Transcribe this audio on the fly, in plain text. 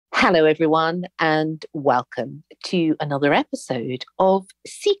Hello, everyone, and welcome to another episode of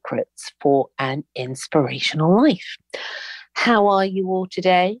Secrets for an Inspirational Life. How are you all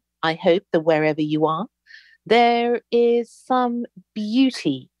today? I hope that wherever you are, there is some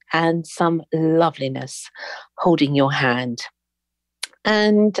beauty and some loveliness holding your hand.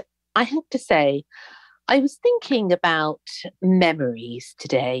 And I have to say, I was thinking about memories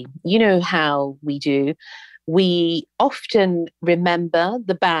today. You know how we do. We often remember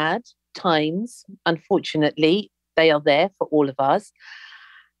the bad times. Unfortunately, they are there for all of us.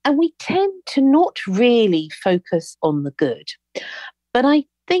 And we tend to not really focus on the good. But I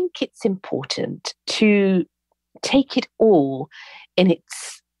think it's important to take it all in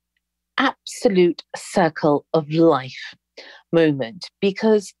its absolute circle of life moment,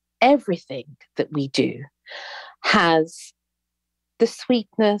 because everything that we do has the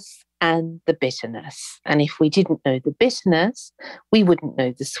sweetness and the bitterness. And if we didn't know the bitterness, we wouldn't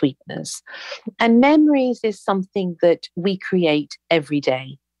know the sweetness. And memories is something that we create every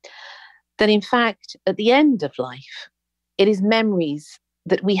day. That in fact, at the end of life, it is memories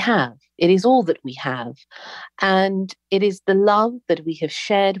that we have. It is all that we have. And it is the love that we have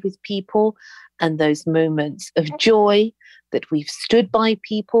shared with people and those moments of joy that we've stood by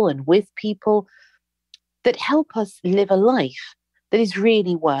people and with people that help us live a life that is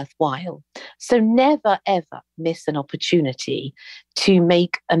really worthwhile. So never, ever miss an opportunity to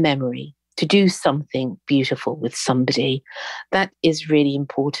make a memory, to do something beautiful with somebody. That is really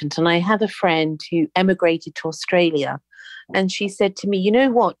important. And I have a friend who emigrated to Australia, and she said to me, you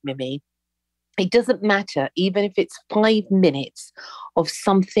know what, Mimi, it doesn't matter, even if it's 5 minutes of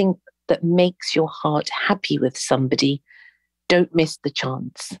something that makes your heart happy with somebody, don't miss the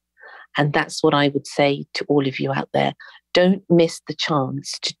chance. And that's what I would say to all of you out there. Don't miss the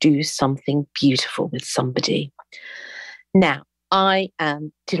chance to do something beautiful with somebody. Now, I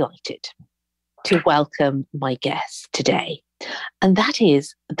am delighted to welcome my guest today, and that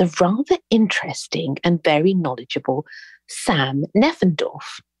is the rather interesting and very knowledgeable Sam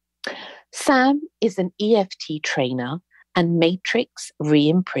Neffendorf. Sam is an EFT trainer and matrix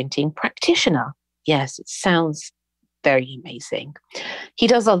reimprinting practitioner. Yes, it sounds very amazing. He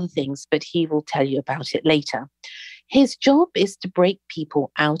does other things, but he will tell you about it later. His job is to break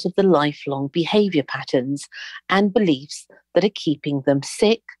people out of the lifelong behaviour patterns and beliefs that are keeping them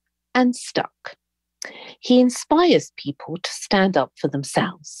sick and stuck. He inspires people to stand up for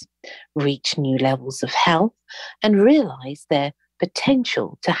themselves, reach new levels of health, and realise their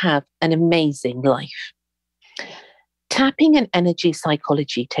potential to have an amazing life. Tapping and energy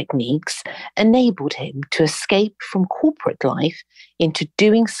psychology techniques enabled him to escape from corporate life into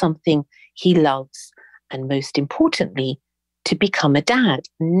doing something he loves, and most importantly, to become a dad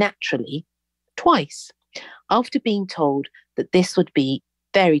naturally twice, after being told that this would be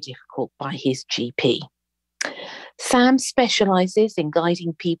very difficult by his GP. Sam specialises in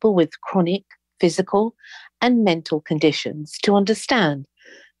guiding people with chronic physical and mental conditions to understand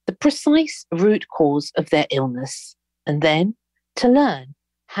the precise root cause of their illness, and then to learn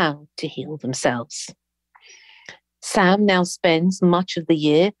how to heal themselves. Sam now spends much of the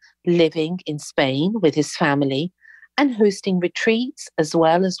year living in Spain with his family and hosting retreats, as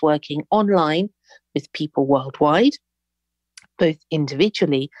well as working online with people worldwide, both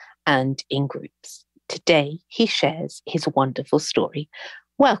individually and in groups. Today, he shares his wonderful story.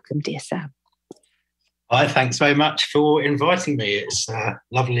 Welcome, dear Sam. Hi, thanks very much for inviting me. It's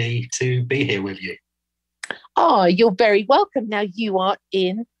lovely to be here with you. Oh, you're very welcome. Now, you are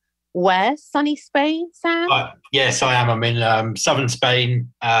in where? Sunny Spain, Sam? Yes, I am. I'm in southern Spain,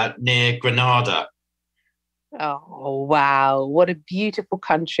 near Granada. Oh, wow. What a beautiful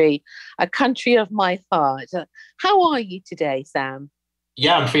country. A country of my heart. How are you today, Sam?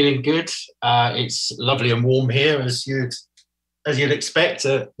 Yeah, I'm feeling good. It's lovely and warm here, as you'd expect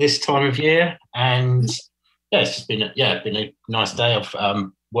at this time of year. And yeah, it's just been a nice day.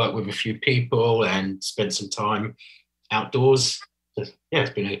 I've worked with a few people and spent some time outdoors. Yeah,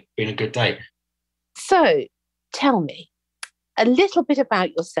 it's been a good day. So, tell me a little bit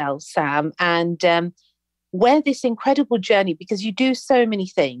about yourself, Sam, and where this incredible journey, because you do so many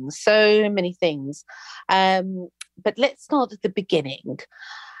things. But let's start at the beginning.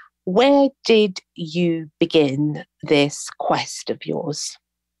 Where did you begin this quest of yours?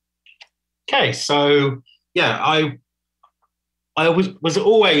 Okay, so yeah, I was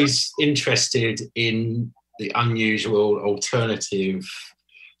always interested in the unusual alternative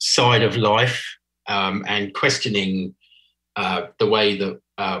side of life, and questioning the way that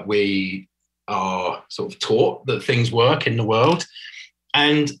we are sort of taught that things work in the world.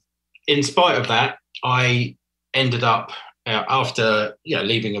 And in spite of that, I ended up after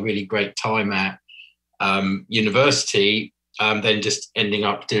leaving a really great time at university, then just ending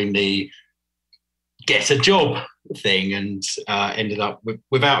up doing the get a job thing, and ended up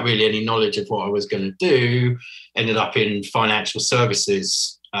without really any knowledge of what I was going to do, ended up in financial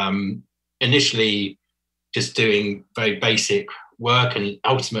services, initially just doing very basic work, and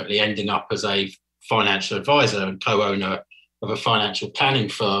ultimately ending up as a financial advisor and co-owner of a financial planning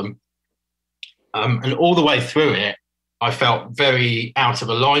firm. And all the way through it, I felt very out of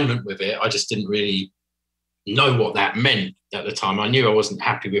alignment with it. I just didn't really know what that meant at the time. I knew I wasn't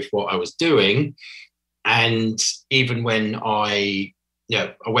happy with what I was doing. And even when I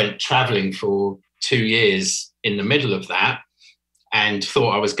went traveling for 2 years in the middle of that, and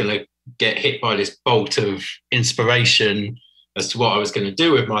thought I was going to get hit by this bolt of inspiration as to what I was going to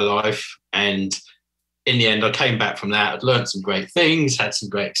do with my life. And in the end, I came back from that. I'd learned some great things, had some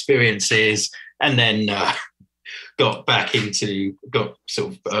great experiences, and then got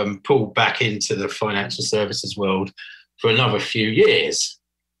sort of pulled back into the financial services world for another few years.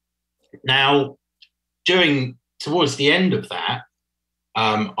 Now, towards the end of that,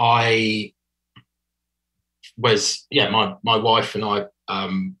 I was, my wife and I,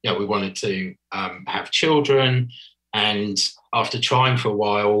 we wanted to have children. And after trying for a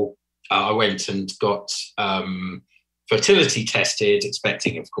while, I went and got fertility tested,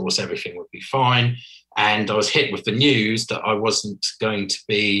 expecting, of course, everything would be fine. And I was hit with the news that I wasn't going to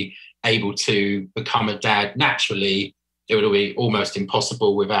be able to become a dad naturally. It would be almost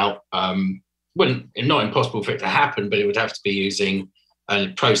impossible without, not impossible for it to happen, but it would have to be using a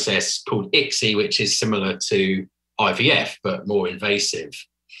process called ICSI, which is similar to IVF, but more invasive.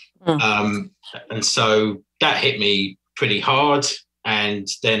 And so that hit me pretty hard. And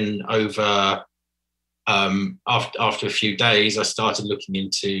then after a few days, I started looking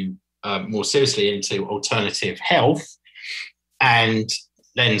into more seriously into alternative health, and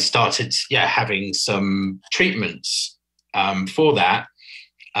then started having some treatments for that,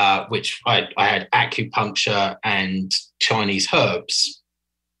 which I had acupuncture and Chinese herbs,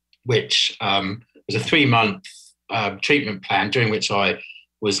 which was a 3-month treatment plan, during which I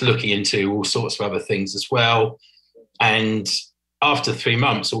was looking into all sorts of other things as well. And after 3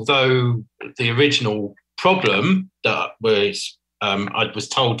 months, although the original problem that was I was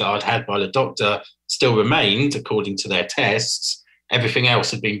told that I'd had by the doctor still remained, according to their tests, everything else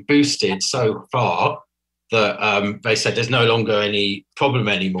had been boosted so far that they said there's no longer any problem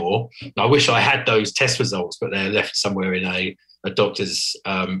anymore. And I wish I had those test results, but they're left somewhere in a doctor's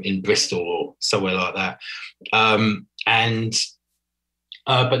in Bristol or somewhere like that.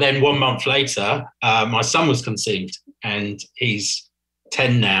 But then 1 month later, my son was conceived, and he's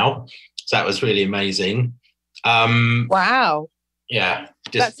 10 now. So that was really amazing. Wow. Yeah.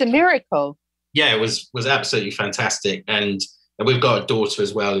 That's a miracle. Yeah, it was absolutely fantastic. And we've got a daughter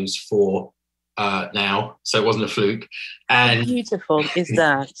as well who's 4 now, so it wasn't a fluke. And how beautiful is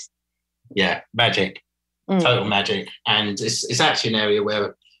that? Yeah, magic. Total magic. And it's actually an area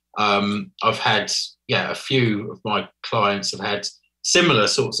where I've had a few of my clients have had similar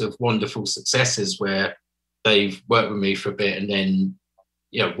sorts of wonderful successes where they've worked with me for a bit, and then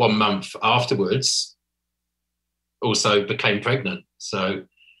 1 month afterwards also became pregnant. So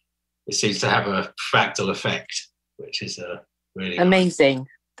it seems to have a fractal effect, which is really amazing nice.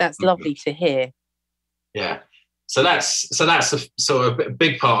 That's lovely to hear. Yeah. So that's a sort of a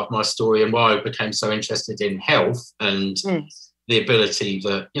big part of my story, and why I became so interested in health and the ability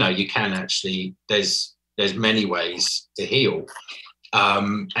that you can actually there's many ways to heal.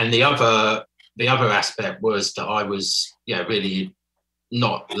 And the other aspect was that I was really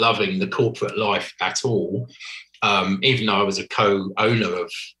not loving the corporate life at all, even though I was a co-owner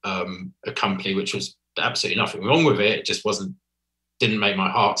of a company, which was absolutely nothing wrong with it. It just didn't make my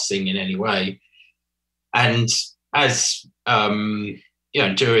heart sing in any way. And as during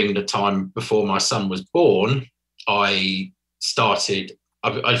the time before my son was born, I started.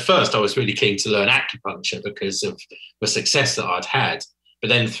 At first, I was really keen to learn acupuncture because of the success that I'd had. But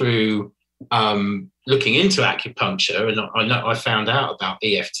then through looking into acupuncture, and I found out about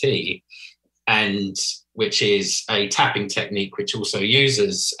EFT, and which is a tapping technique which also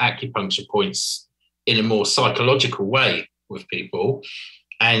uses acupuncture points in a more psychological way with people.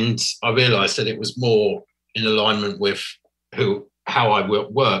 And I realised that it was more in alignment with how I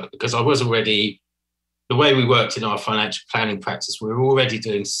work, because I was already, the way we worked in our financial planning practice, we were already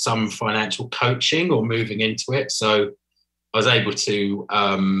doing some financial coaching or moving into it. So I was able to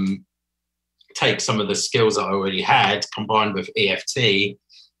take some of the skills that I already had, combined with EFT,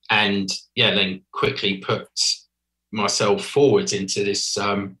 and then quickly put myself forwards into this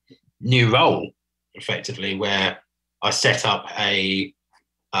new role, effectively, where I set up I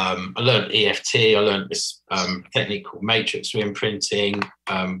learned EFT, I learned this technique called matrix reimprinting,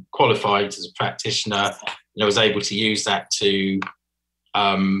 qualified as a practitioner, and I was able to use that to,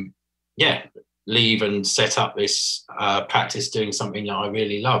 leave and set up this practice doing something that I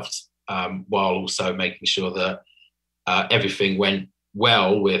really loved, while also making sure that everything went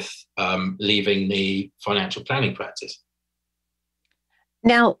well with leaving the financial planning practice.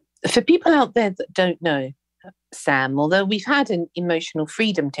 Now, for people out there that don't know, Sam, although we've had an emotional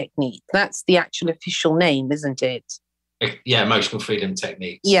freedom technique, that's the actual official name, isn't it? Yeah, emotional freedom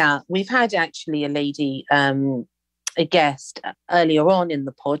techniques. Yeah, we've had actually a lady, a guest earlier on in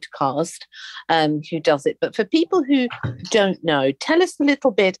the podcast who does it. But for people who don't know, tell us a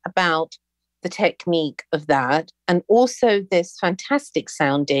little bit about the technique of that, and also this fantastic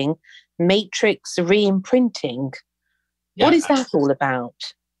sounding matrix reimprinting. Yeah. What is that all about?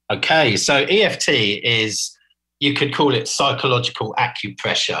 Okay, so EFT is, you could call it psychological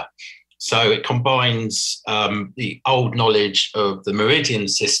acupressure. So it combines the old knowledge of the meridian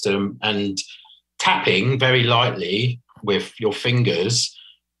system and tapping very lightly with your fingers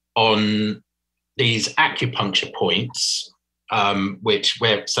on these acupuncture points,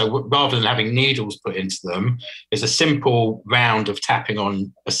 so rather than having needles put into them, there's a simple round of tapping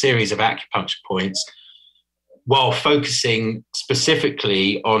on a series of acupuncture points while focusing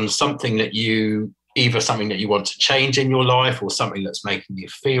specifically on something that you want to change in your life, or something that's making you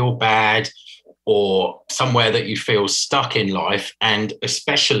feel bad, or somewhere that you feel stuck in life, and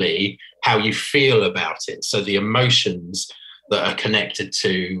especially how you feel about it. So the emotions that are connected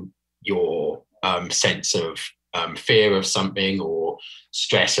to your sense of fear of something, or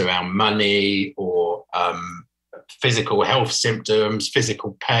stress around money, or physical health symptoms,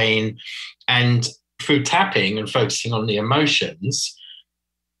 physical pain. And through tapping and focusing on the emotions,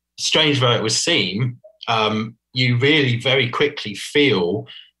 strange though it would seem, you really very quickly feel,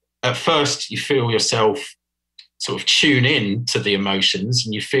 at first you feel yourself sort of tune in to the emotions,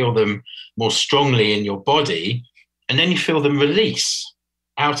 and you feel them more strongly in your body, and then you feel them release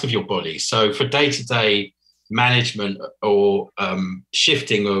out of your body. So for day-to-day management or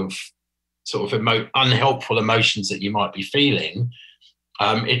shifting of sort of unhelpful emotions that you might be feeling,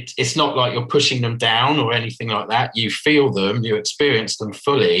 it's not like you're pushing them down or anything like that. You feel them, you experience them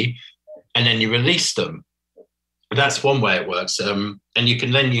fully, and then you release them. That's one way it works. And you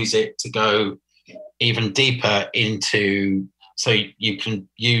can then use it to go even deeper into, so you can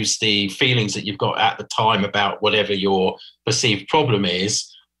use the feelings that you've got at the time about whatever your perceived problem is,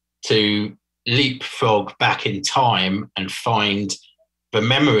 to leapfrog back in time and find the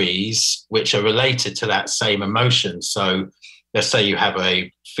memories which are related to that same emotion. So let's say you have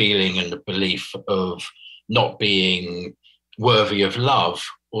a feeling and a belief of not being worthy of love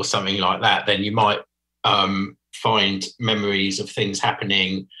or something like that, then you might find memories of things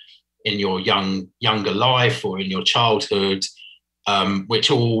happening in your younger life or in your childhood,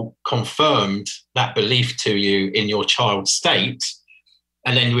 which all confirmed that belief to you in your child state.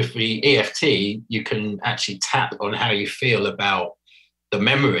 And then with the EFT, you can actually tap on how you feel about the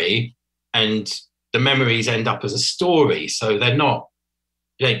memory, and the memories end up as a story. So they no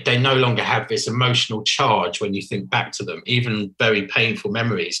longer have this emotional charge when you think back to them. Even very painful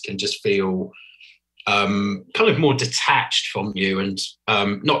memories can just feel kind of more detached from you, and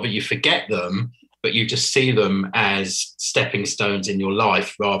not that you forget them, but you just see them as stepping stones in your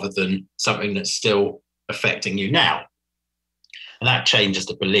life rather than something that's still affecting you now. And that changes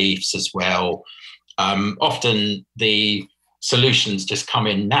the beliefs as well. Often the solutions just come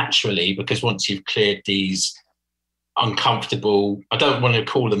in naturally, because once you've cleared these uncomfortable, I don't want to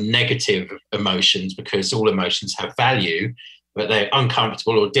call them negative emotions, because all emotions have value, but they're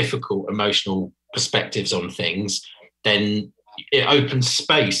uncomfortable or difficult emotional perspectives on things, then it opens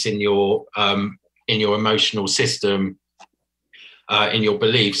space in your emotional system, in your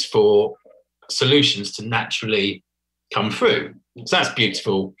beliefs, for solutions to naturally come through. So that's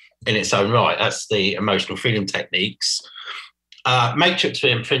beautiful in its own right. That's the emotional freedom techniques. Matrix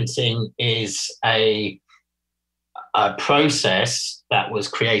reimprinting is a process that was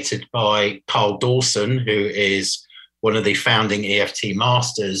created by Carl Dawson, who is one of the founding EFT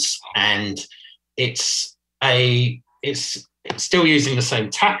masters, and it's still using the same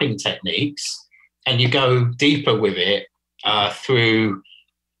tapping techniques, and you go deeper with it through,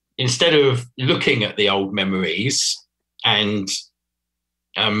 instead of looking at the old memories and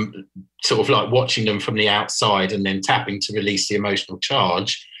sort of like watching them from the outside and then tapping to release the emotional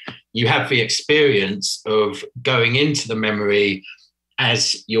charge, you have the experience of going into the memory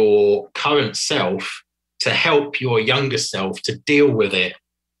as your current self to help your younger self to deal with it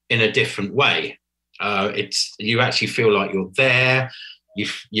in a different way. It's you actually feel like you're there. You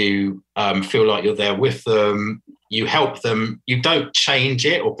feel like you're there with them. You help them. You don't change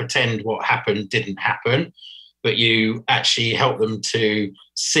it or pretend what happened didn't happen, but you actually help them to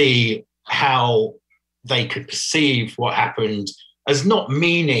see how they could perceive what happened as not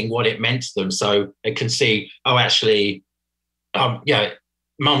meaning what it meant to them. So they can see, oh, actually, yeah,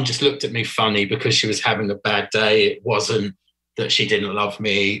 Mum just looked at me funny because she was having a bad day. It wasn't that she didn't love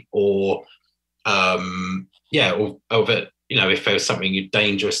me, or that, you know, if there was something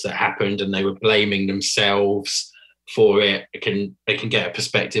dangerous that happened and they were blaming themselves for it, they can get a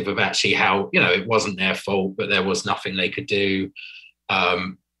perspective of actually how, you know, it wasn't their fault, but there was nothing they could do.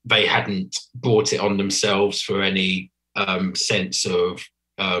 They hadn't brought it on themselves for any sense of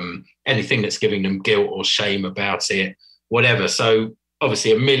anything that's giving them guilt or shame about it, whatever. So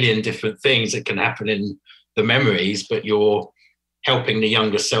obviously a million different things that can happen in the memories, but you're helping the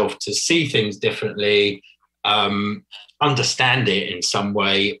younger self to see things differently, understand it in some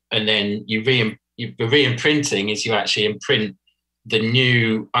way, and then the reimprinting is you actually imprint the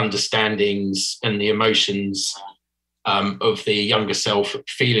new understandings and the emotions of the younger self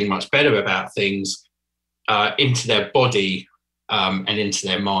feeling much better about things into their body and into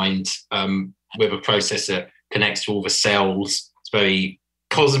their mind with a process that connects to all the cells. It's very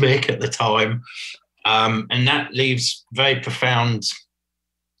cosmic at the time. And that leaves very profound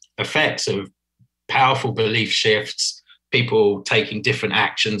effects of powerful belief shifts, people taking different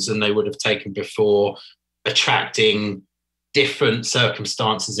actions than they would have taken before, attracting different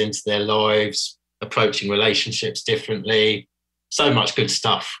circumstances into their lives, approaching relationships differently. So much good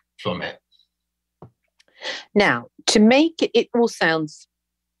stuff from it. Now, to make it all sounds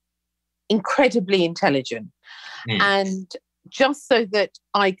incredibly intelligent, and just so that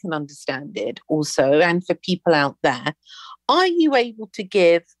I can understand it also, and for people out there, are you able to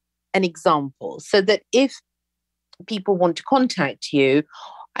give an example so that if people want to contact you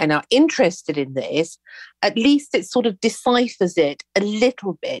and are interested in this, at least it sort of deciphers it a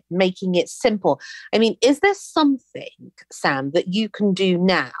little bit, making it simple? I mean, is there something, Sam, that you can do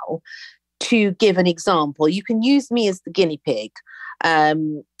now to give an example? You can use me as the guinea pig,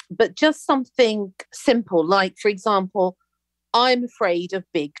 but just something simple, like, for example, I'm afraid of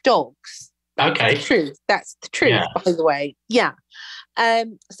big dogs. That's okay. The truth. That's the truth, yeah. By the way. Yeah.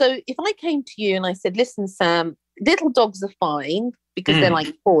 So if I came to you and I said, listen, Sam, little dogs are fine because they're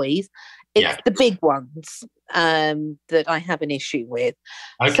like boys. It's the big ones that I have an issue with.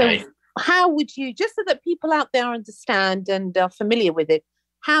 Okay. So how would you, just so that people out there understand and are familiar with it,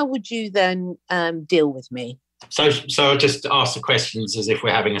 how would you then deal with me? So I'll just ask the questions as if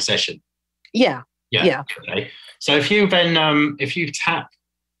we're having a session. Yeah. Okay. So if you then, if you tap,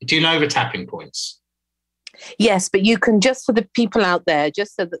 do you know the tapping points? Yes, but you can, just for the people out there,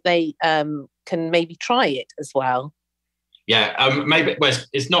 just so that they can maybe try it as well. Yeah, maybe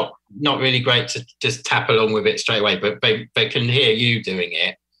it's not really great to just tap along with it straight away, but they can hear you doing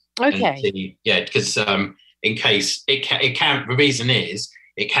it. Okay. Because in case it can, the reason is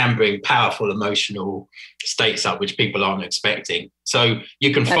it can bring powerful emotional states up which people aren't expecting. So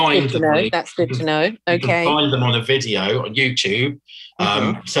you can find them. That's good to know. Okay. You can find them on a video on YouTube.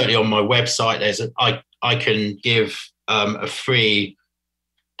 Certainly on my website, I can give a free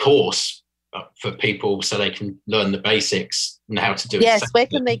course for people so they can learn the basics and how to do it. Yes, where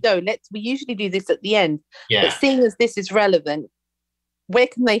can they go? We usually do this at the end. Yeah. But seeing as this is relevant, where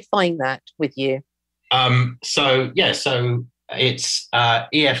can they find that with you? So it's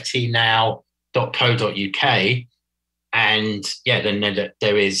eftnow.co.uk, and then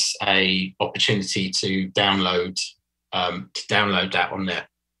there is a opportunity to download that on there.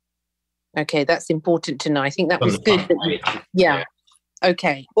 Okay, that's important to know. I think that was good. Yeah.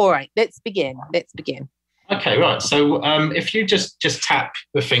 Okay. All right. Let's begin. Okay. Right. So if you just tap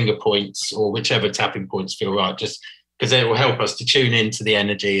the finger points or whichever tapping points feel right, just because it will help us to tune into the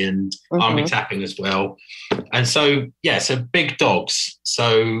energy, and I'll be tapping as well. And so big dogs.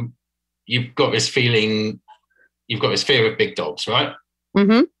 So you've got this feeling, you've got this fear of big dogs, right?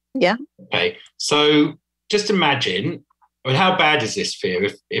 Mm-hmm. Yeah. Okay. So just imagine. I mean, how bad is this fear?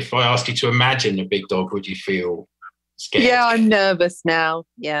 If I ask you to imagine a big dog, would you feel scared? Yeah, I'm nervous now.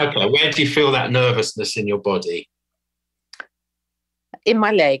 Yeah. Okay, where do you feel that nervousness in your body? In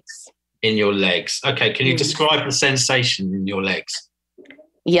my legs. In your legs. Okay, can you describe the sensation in your legs?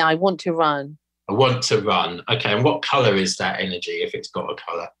 Yeah, I want to run. I want to run. Okay, and what colour is that energy if it's got a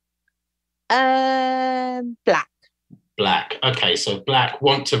colour? Black. Black. Okay, so black,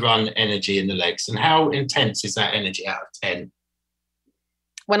 want to run energy in the legs. And how intense is that energy out of 10?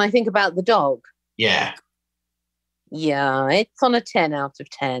 When I think about the dog? Yeah. Yeah, it's on a 10 out of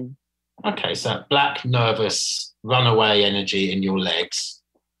 10. Okay, so that black, nervous, runaway energy in your legs.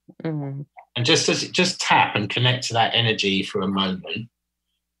 Mm-hmm. And just tap and connect to that energy for a moment.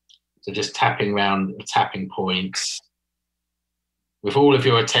 So just tapping around the tapping points with all of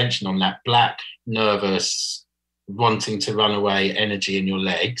your attention on that black, nervous, wanting to run away energy in your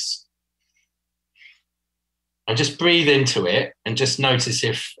legs. And just breathe into it and just notice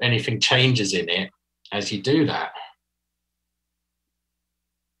if anything changes in it as you do that.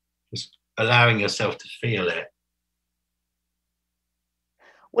 Just allowing yourself to feel it.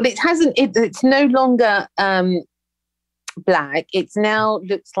 Well, it hasn't. It's no longer black. It's now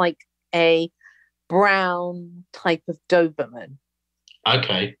looks like a brown type of Doberman.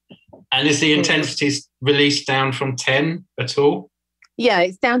 Okay. And is the intensity released down from 10 at all? Yeah,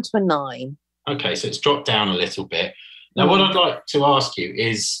 it's down to a 9. Okay, so it's dropped down a little bit. Now, what I'd like to ask you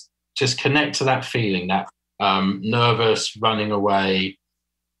is just connect to that feeling, that nervous, running away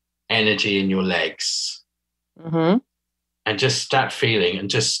energy in your legs. Mm-hmm. And just that feeling, and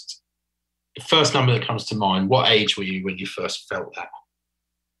just the first number that comes to mind, what age were you when you first felt that?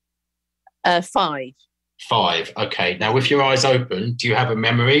 5. 5, okay. Now, with your eyes open, do you have a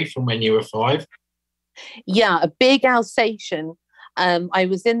memory from when you were 5? Yeah, a big Alsatian. I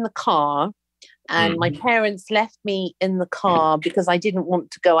was in the car and my parents left me in the car because I didn't want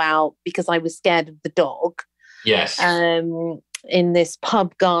to go out because I was scared of the dog. Yes. In this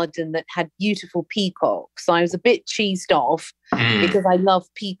pub garden that had beautiful peacocks. So I was a bit cheesed off because I love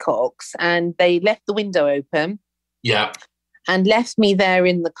peacocks, and they left the window open. Yeah. And left me there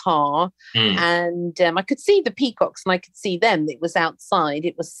in the car. And I could see the peacocks and I could see them. It was outside.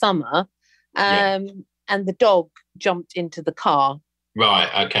 It was summer. And the dog jumped into the car.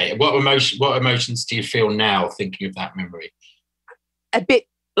 Right, okay. What emotions do you feel now thinking of that memory? A bit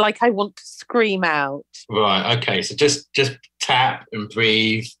like I want to scream out. Right, okay. So just tap and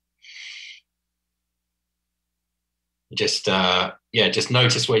breathe. Just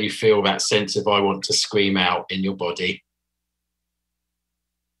notice where you feel that sense of I want to scream out in your body.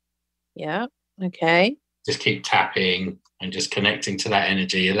 Yeah, okay. Just keep tapping and just connecting to that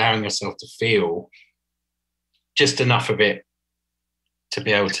energy, allowing yourself to feel just enough of it to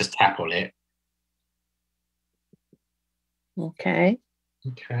be able to tap on it. Okay.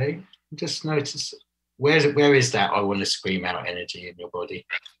 Okay. Just notice where is that I want to scream out energy in your body?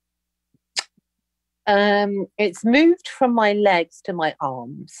 It's moved from my legs to my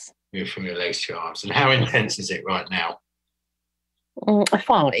arms. Moved from your legs to your arms. And how intense is it right now? A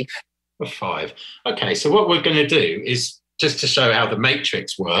 5. A 5. Okay, so what we're going to do is, just to show how the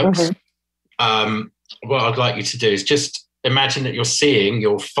matrix works, what I'd like you to do is just imagine that you're seeing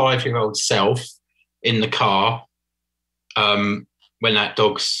your 5-year-old self in the car when that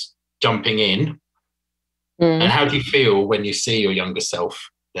dog's jumping in. And how do you feel when you see your younger self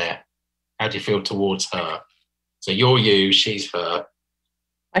there? How do you feel towards her? So you're you, she's her.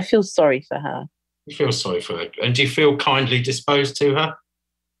 I feel sorry for her. You feel sorry for her. And do you feel kindly disposed to her?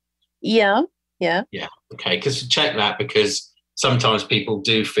 Yeah. Okay, because check that, because sometimes people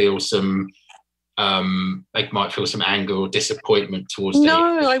do feel some, they might feel some anger or disappointment towards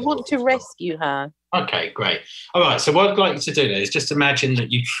No, I want to rescue her. Okay, great. All right, so what I'd like you to do there is just imagine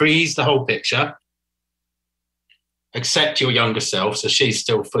that you freeze the whole picture, accept your younger self, so she's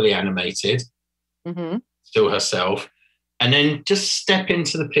still fully animated, still herself, and then just step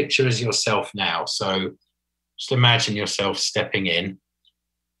into the picture as yourself now. So just imagine yourself stepping in.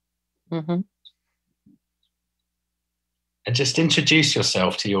 And just introduce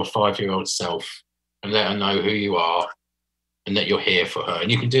yourself to your 5-year-old self and let her know who you are and that you're here for her.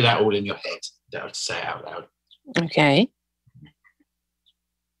 And you can do that all in your head. You don't have to say it out loud. Okay.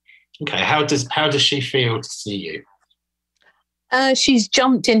 Okay, how does she feel to see you? She's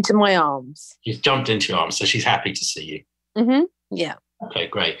jumped into my arms. She's jumped into your arms, so she's happy to see you. Yeah. Okay,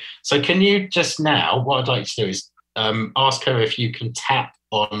 great. So can you just now, what I'd like to do is ask her if you can tap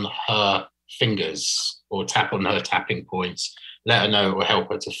on her fingers or tap on her tapping points. Let her know it will help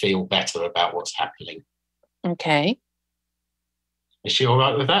her to feel better about what's happening. Okay. Is she all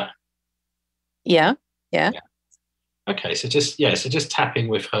right with that? Yeah. Okay, so just tapping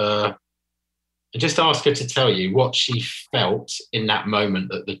with her. And just ask her to tell you what she felt in that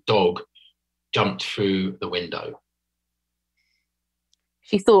moment that the dog jumped through the window.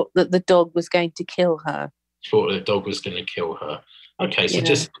 She thought that the dog was going to kill her. She thought the dog was going to kill her. Okay,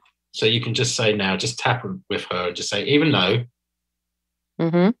 so you can just say now, just tap with her and just say, even though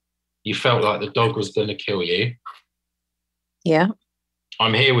you felt like the dog was going to kill you,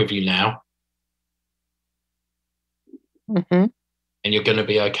 I'm here with you now. And you're going to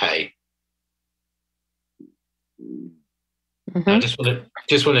be okay. I Mhm.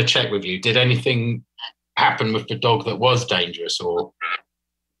 just want to check with you. Did anything happen with the dog that was dangerous, or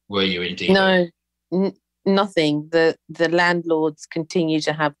were you indeed? No, n- nothing. The landlords continue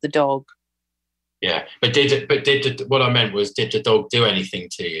to have the dog. Yeah, but what I meant was, did the dog do anything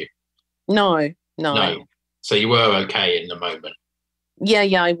to you? No, No. no. So you were okay in the moment.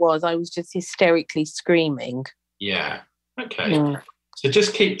 Yeah, I was. I was just hysterically screaming. Yeah. Okay. Mm. So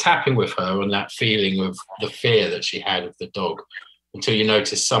just keep tapping with her on that feeling of the fear that she had of the dog until you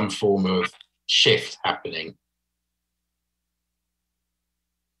notice some form of shift happening.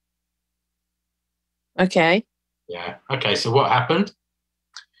 Okay. Yeah. Okay. So what happened?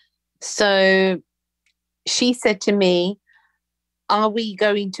 So she said to me, "Are we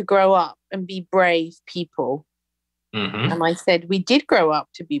going to grow up and be brave people?" Mm-hmm. And I said, "We did grow up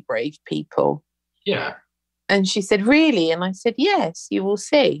to be brave people." Yeah. And she said, "Really?" And I said, "Yes, you will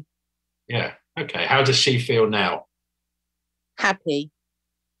see." Yeah. Okay. How does she feel now? Happy.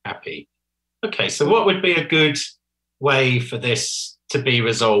 Happy. Okay. So what would be a good way for this to be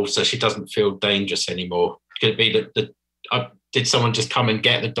resolved so she doesn't feel dangerous anymore? Could it be that did someone just come and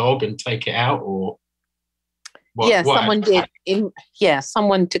get the dog and take it out, or what? Yeah, What? someone did.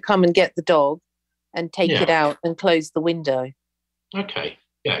 Someone to come and get the dog and take it Yeah. out and close the window. Okay.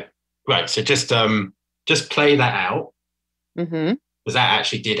 Yeah. Right. So just play that out, Mm-hmm. because that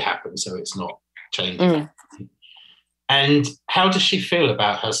actually did happen. So it's not changing. Mm. And how does she feel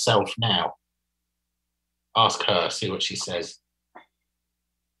about herself now? Ask her, see what she says.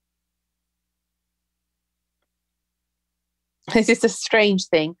 This is a strange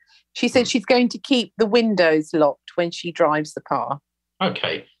thing. She said she's going to keep the windows locked when she drives the car.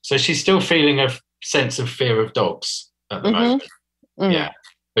 Okay. So she's still feeling a sense of fear of dogs at the moment. Mm. Yeah.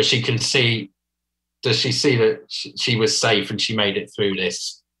 But she can see, does she see that she was safe and she made it through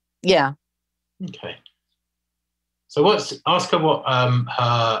this? Yeah. Okay. So ask her what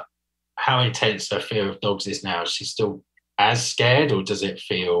how intense her fear of dogs is now. Is she still as scared, or does it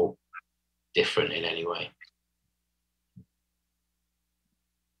feel different in any way?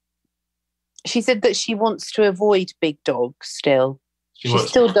 She said that she wants to avoid big dogs still. She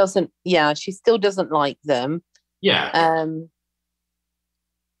still doesn't like them. Yeah.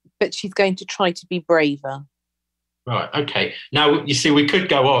 But she's going to try to be braver. Right. Okay. Now, you see, we could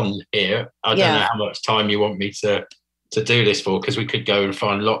go on here. I don't know how much time you want me to do this for, because we could go and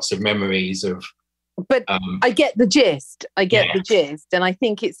find lots of memories of. But I get the gist. The gist. And I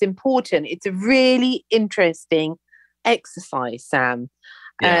think it's important. It's a really interesting exercise, Sam.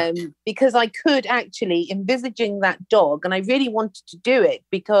 Because I could actually envisaging that dog, and I really wanted to do it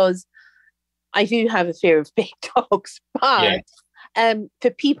because I do have a fear of big dogs. But for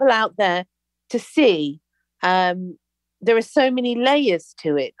people out there to see, there are so many layers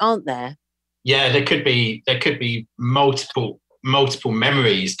to it, aren't there? Yeah, there could be multiple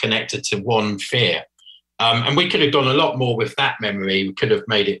memories connected to one fear. And we could have done a lot more with that memory. We could have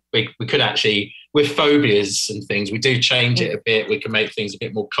made it, we could actually, with phobias and things, we do change it a bit. We can make things a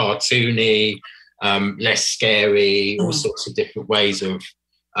bit more cartoony, less scary, all sorts of different ways of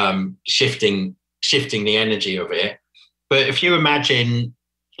shifting the energy of it. But if you imagine,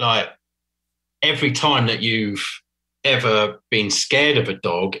 like, every time that you've ever been scared of a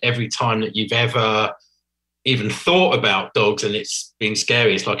dog, every time that you've ever even thought about dogs and it's been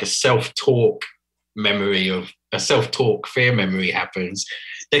scary, it's like a self-talk memory of a self-talk fear memory happens.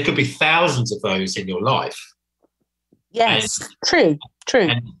 There could be thousands of those in your life. Yes, true.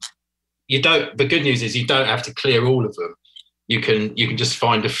 And you don't. The good news is you don't have to clear all of them. You can just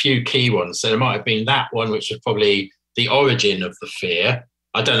find a few key ones. So there might have been that one, which was probably the origin of the fear.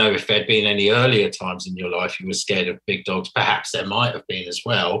 I don't know if there'd been any earlier times in your life you were scared of big dogs. Perhaps there might have been as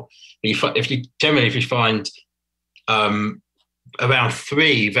well. But if you find around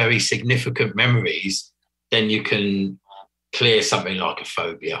 3 very significant memories, then you can clear something like a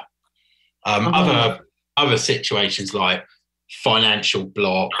phobia. Other situations like financial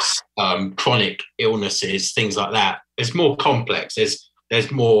blocks, chronic illnesses, things like that, it's more complex.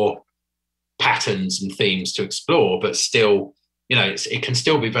 There's more patterns and themes to explore, but still, it can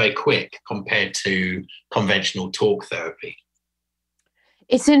still be very quick compared to conventional talk therapy.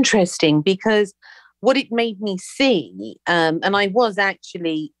 It's interesting because what it made me see, and I was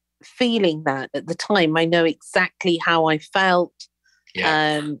actually feeling that at the time. I know exactly how I felt,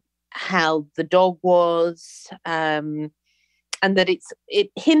 how the dog was, and that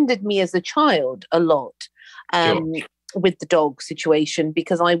it hindered me as a child a lot with the dog situation,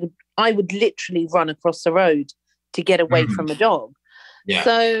 because I would literally run across the road to get away from a dog. Yeah.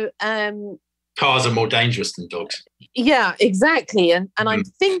 So cars are more dangerous than dogs. Yeah, exactly. And I'm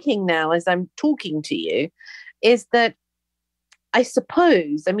thinking now, as I'm talking to you, is that I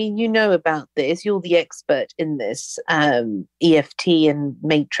suppose, I mean, you know about this, you're the expert in this EFT and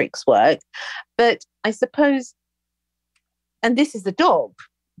matrix work, but I suppose, and this is the dog,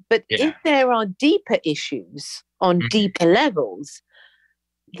 but if there are deeper issues on deeper levels,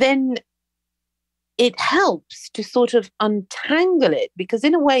 then it helps to sort of untangle it, because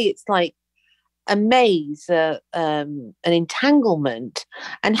in a way it's like a maze, an entanglement.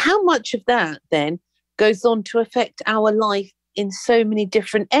 And how much of that then goes on to affect our life in so many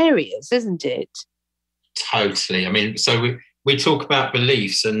different areas, isn't it? Totally. I mean, so we talk about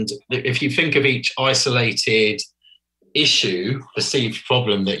beliefs, and if you think of each isolated issue, perceived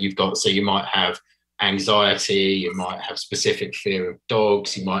problem that you've got, so you might have anxiety, you might have specific fear of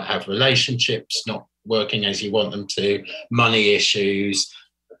dogs, you might have relationships not working as you want them to, money issues,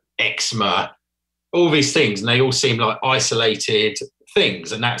 eczema, all these things, and they all seem like isolated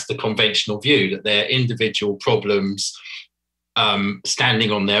things, and that's the conventional view, that they're individual problems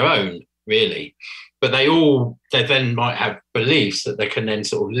standing on their own, really. But they then might have beliefs that they can then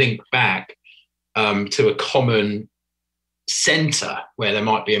sort of link back to a common centre, where there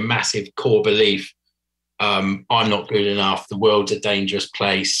might be a massive core belief, I'm not good enough, the world's a dangerous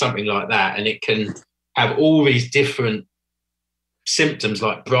place, something like that. And it can have all these different symptoms,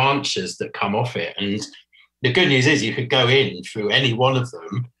 like branches that come off it. And the good news is you could go in through any one of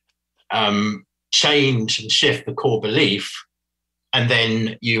them, change and shift the core belief, and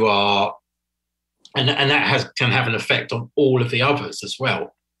then you are, and that can have an effect on all of the others as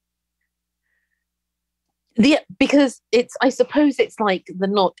well. Because I suppose it's like the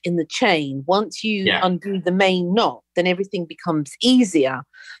knot in the chain. Once you undo the main knot, then everything becomes easier.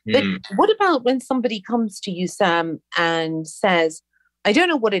 But what about when somebody comes to you, Sam, and says, I don't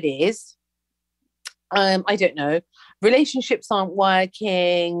know what it is. I don't know. Relationships aren't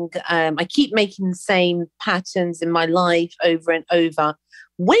working. I keep making the same patterns in my life over and over.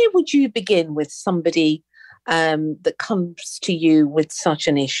 Where would you begin with somebody that comes to you with such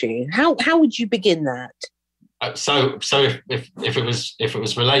an issue? How would you begin that? So if it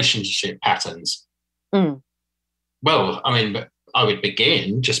was relationship patterns, well, I mean, I would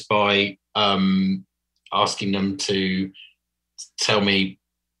begin just by asking them to tell me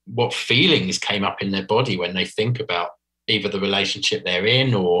what feelings came up in their body when they think about either the relationship they're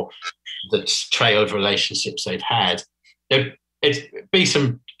in or the trail of relationships they've had. There'd be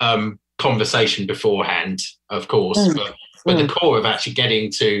some conversation beforehand, of course, but the core of actually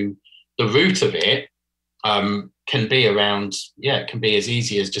getting to the root of it can be around, it can be as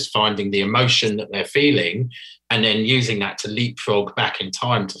easy as just finding the emotion that they're feeling and then using that to leapfrog back in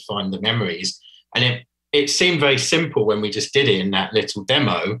time to find the memories. And it seemed very simple when we just did it in that little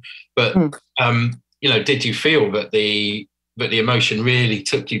demo, but did you feel that the emotion really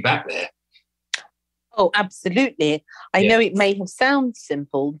took you back there? Oh, absolutely. I know it may have sounded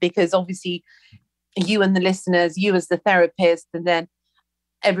simple, because obviously you and the listeners, you as the therapist, and then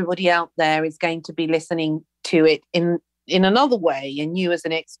everybody out there is going to be listening to it in another way, and you as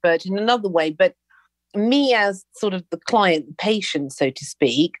an expert in another way. But me as sort of the client, the patient, so to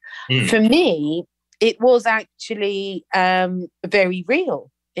speak, for me, it was actually very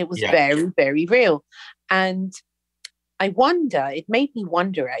real. It was very, very real. And it made me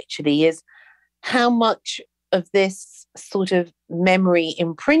wonder actually, is how much of this sort of memory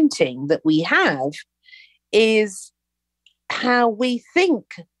imprinting that we have is how we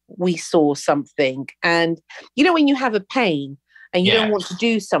think we saw something. And, when you have a pain and you don't want to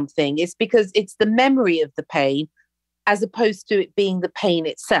do something, it's because it's the memory of the pain as opposed to it being the pain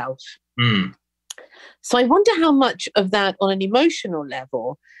itself. So I wonder how much of that on an emotional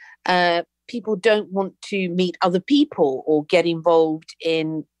level, people don't want to meet other people or get involved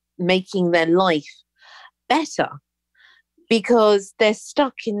in making their life better because they're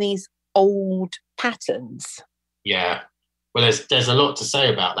stuck in these old patterns. Yeah. Well, there's a lot to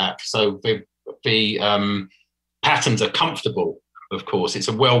say about that. So the patterns are comfortable, of course. It's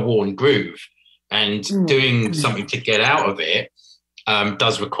a well-worn groove. And doing something to get out of it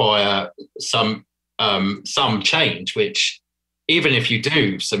does require some change, which even if you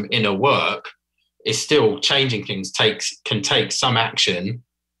do some inner work, it's still changing things can take some action.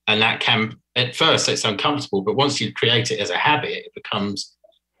 And that can, at first, it's uncomfortable. But once you create it as a habit, it becomes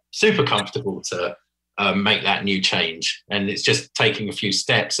super comfortable to make that new change. And it's just taking a few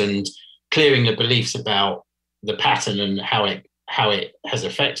steps and clearing the beliefs about the pattern and how it has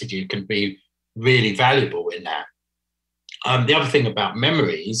affected you can be really valuable in that. The other thing about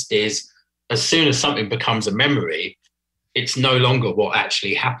memories is as soon as something becomes a memory, it's no longer what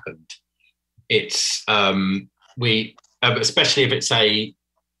actually happened. It's especially if it's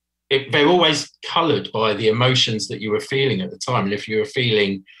they're always coloured by the emotions that you were feeling at the time. And if you were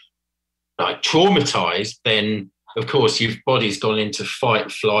feeling like traumatized, then of course your body's gone into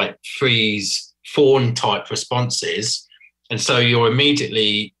fight, flight, freeze, fawn type responses. And so you're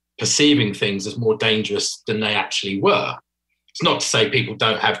immediately perceiving things as more dangerous than they actually were. It's not to say people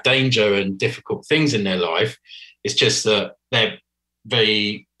don't have danger and difficult things in their life. It's just that their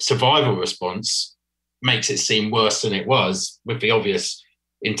very survival response makes it seem worse than it was, with the obvious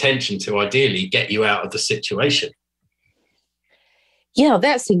intention to ideally get you out of the situation. Yeah,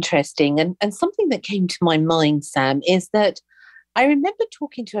 that's interesting. And something that came to my mind, Sam, is that I remember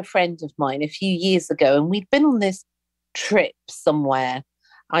talking to a friend of mine a few years ago, and we'd been on this trip somewhere.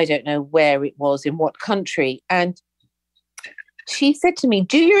 I don't know where it was, in what country. And she said to me,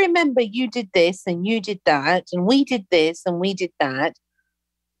 do you remember you did this and you did that and we did this and we did that?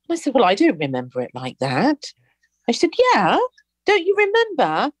 And I said, well, I don't remember it like that. I said, yeah, don't you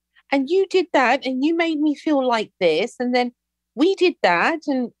remember? And you did that and you made me feel like this. And then we did that.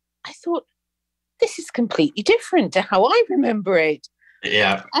 And I thought, this is completely different to how I remember it.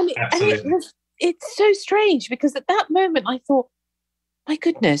 Yeah, absolutely. It's so strange, because at that moment I thought, my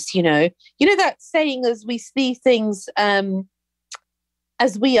goodness, you know that saying, as we see things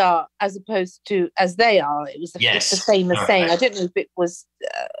as we are, as opposed to as they are. It was it's the famous saying. I don't know if it was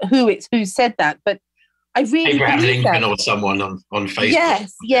who said that, but I really Abraham believe Lincoln that. or someone on Facebook.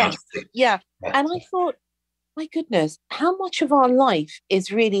 Yeah. And I thought, my goodness, how much of our life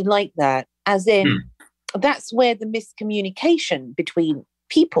is really like that? As in, that's where the miscommunication between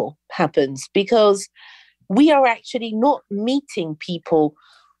people happens, because we are actually not meeting people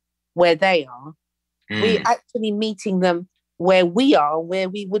where they are. We're actually meeting them where we are, where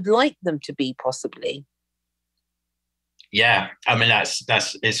we would like them to be, possibly. Yeah, I mean,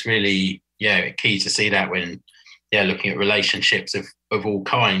 it's really key to see that when looking at relationships of all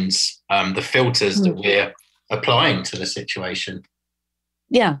kinds, the filters that we're applying to the situation.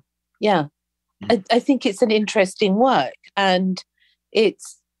 Yeah. I think it's an interesting work, and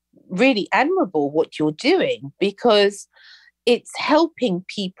it's really admirable what you're doing, because it's helping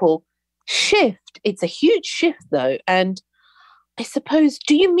people shift. It's a huge shift, though. And I suppose,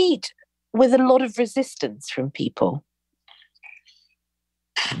 do you meet with a lot of resistance from people?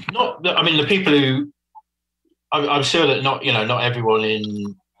 The people who, I'm sure that not everyone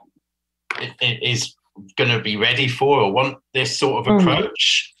is going to be ready for or want this sort of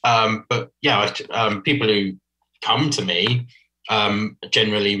approach. But people who come to me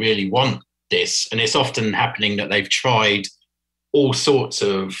generally really want this, and it's often happening that they've tried all sorts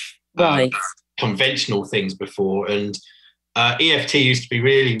of conventional things before, and EFT used to be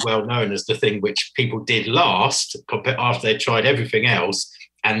really well known as the thing which people did last after they tried everything else,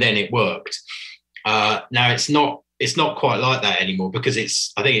 and then it worked. Now it's not quite like that anymore, because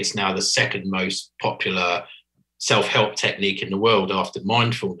I think it's now the second most popular self-help technique in the world after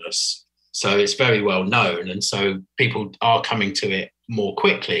mindfulness. So it's very well known, and so people are coming to it more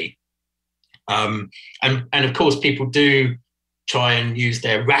quickly. And of course, people do try and use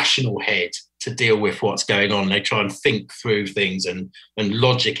their rational head to deal with what's going on. They try and think through things and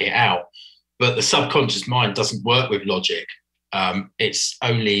logic it out. But the subconscious mind doesn't work with logic. It's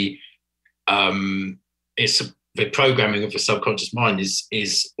only the programming of the subconscious mind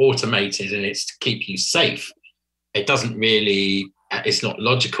is automated, and it's to keep you safe. It doesn't really, it's not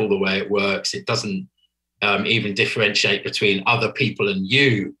logical the way it works. It doesn't even differentiate between other people and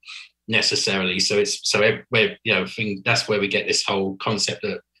you necessarily. That's where we get this whole concept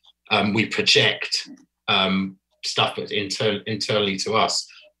that we project stuff that's internally to us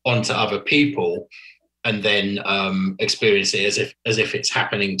onto other people, and then experience it as if it's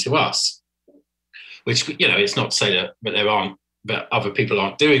happening to us. Which, it's not to say that other people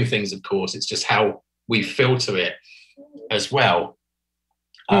aren't doing things, of course. It's just how we filter it as well.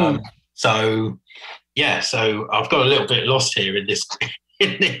 So I've got a little bit lost here in this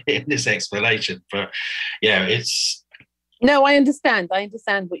in this explanation, but it's. No, I understand. I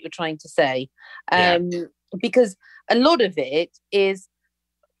understand what you're trying to say, because a lot of it is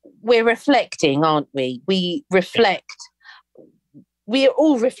we're reflecting, aren't we? We reflect. We are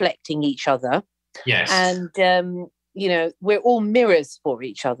all reflecting each other. Yes. And, we're all mirrors for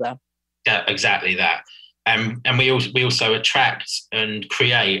each other. Yeah, exactly that. And we also attract and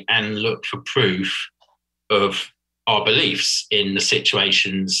create and look for proof of our beliefs in the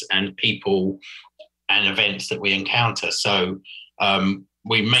situations and people and events that we encounter. So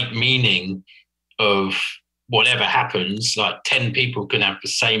we make meaning of whatever happens. Like 10 people can have the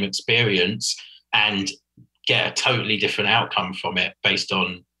same experience and get a totally different outcome from it based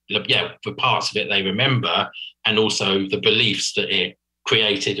on the parts of it they remember, and also the beliefs that it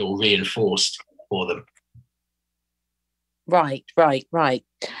created or reinforced for them. Right.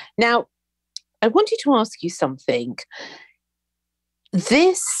 Now, I wanted to ask you something.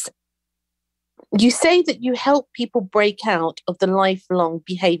 You say that you help people break out of the lifelong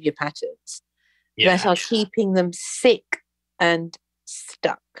behaviour patterns that are keeping them sick and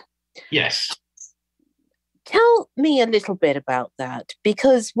stuck. Yes. Tell me a little bit about that,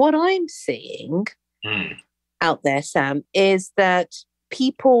 because what I'm seeing out there, Sam, is that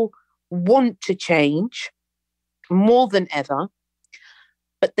people want to change more than ever,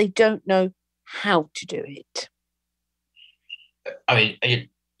 but they don't know how to do it. I mean,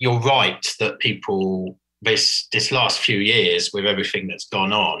 you're right that people, this last few years with everything that's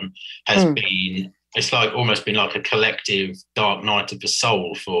gone on has been, it's like almost been like a collective dark night of the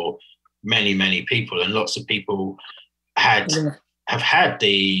soul for many, many people. And lots of people have had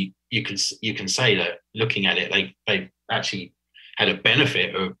the, you can say that looking at it, they actually had a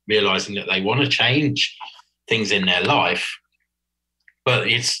benefit of realizing that they want to change things in their life. But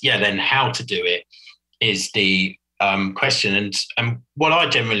it's, then how to do it is the question. And what I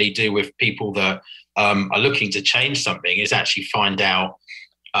generally do with people that are looking to change something is actually find out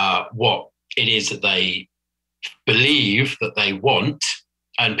what it is that they believe that they want.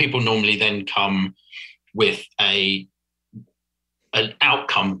 And people normally then come with an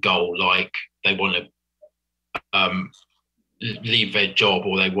outcome goal, like they want to leave their job,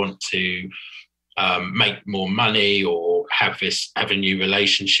 or they want to make more money, or have a new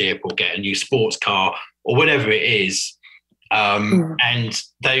relationship, or get a new sports car, or whatever it is. And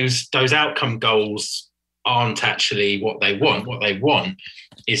those outcome goals aren't actually what they want. What they want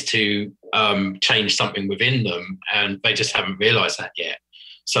is to change something within them, and they just haven't realised that yet.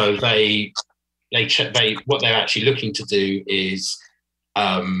 So what they're actually looking to do is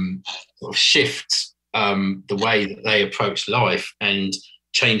sort of shift the way that they approach life and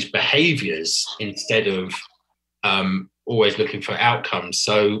change behaviours instead of always looking for outcomes.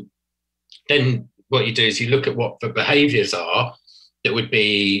 So then what you do is you look at what the behaviours are that would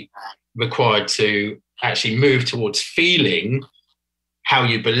be required to actually move towards feeling how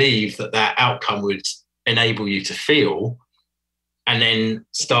you believe that outcome would enable you to feel, and then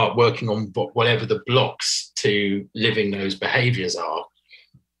start working on whatever the blocks to living those behaviours are.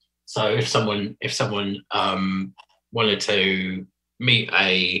 So if someone wanted to meet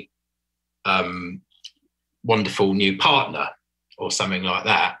a wonderful new partner or something like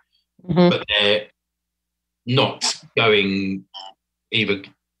that, but they're not going either,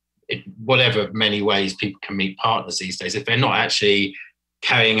 whatever many ways people can meet partners these days, if they're not actually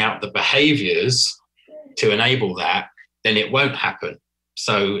carrying out the behaviours to enable that, then it won't happen.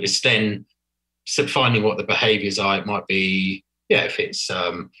 So it's then finding what the behaviours are. It might be, if it's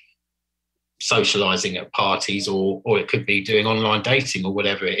socialising at parties, or it could be doing online dating or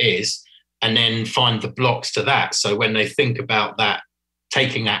whatever it is, and then find the blocks to that. So when they think about that,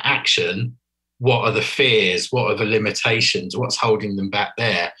 taking that action, what are the fears? What are the limitations? What's holding them back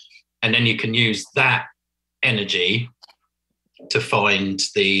there? And then you can use that energy to find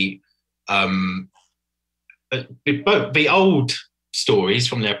the old stories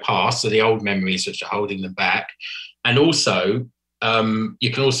from their past, so the old memories which are holding them back. And also,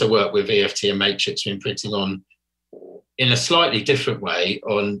 you can also work with EFT and matrix imprinting on, in a slightly different way,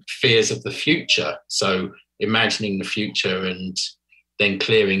 on fears of the future. So imagining the future and then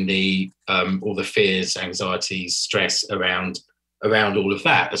clearing the all the fears, anxieties, stress around all of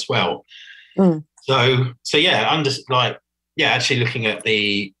that as well. So actually looking at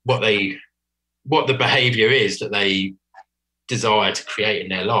what the behaviour is that they desire to create in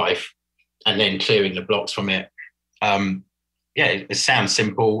their life, and then clearing the blocks from it. It sounds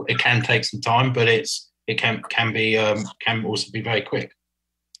simple. It can take some time, but it can also be very quick.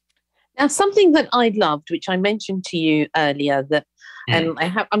 Now, something that I loved, which I mentioned to you earlier, that and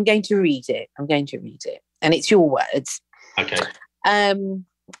I'm going to read it. And it's your words. Okay.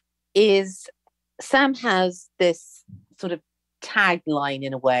 Is Sam has this sort of tagline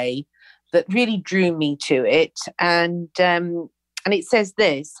in a way that really drew me to it, and it says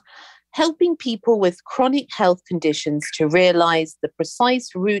this: helping people with chronic health conditions to realise the precise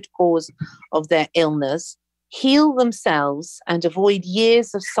root cause of their illness, heal themselves, and avoid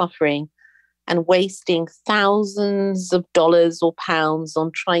years of suffering and wasting thousands of dollars or pounds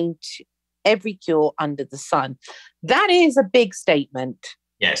on trying every cure under the sun. That is a big statement.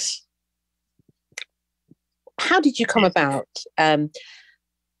 Yes. How did you come about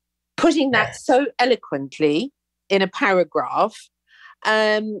putting that so eloquently in a paragraph?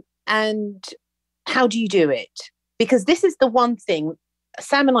 And how do you do it? Because this is the one thing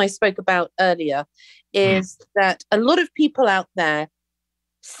Sam and I spoke about earlier, is that a lot of people out there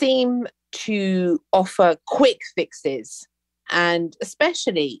seem to offer quick fixes, and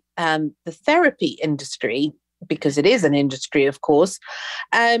especially the therapy industry, because it is an industry, of course.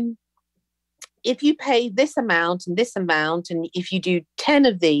 If you pay this amount, and if you do 10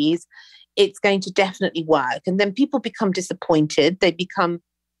 of these, it's going to definitely work. And then people become disappointed. They become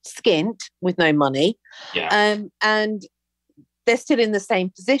skint with no money. Yeah. And they're still in the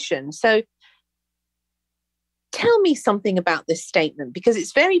same position. So tell me something about this statement, because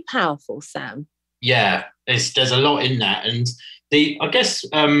it's very powerful, Sam. Yeah, there's a lot in that. And I guess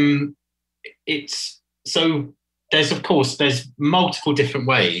it's so there's multiple different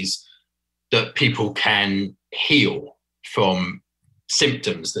ways that people can heal from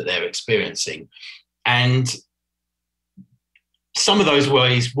symptoms that they're experiencing. And some of those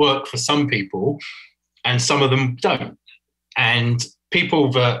ways work for some people and some of them don't. And people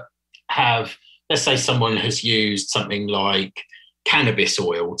that have, let's say someone has used something like cannabis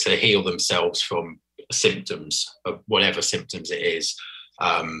oil to heal themselves from symptoms of whatever symptoms it is,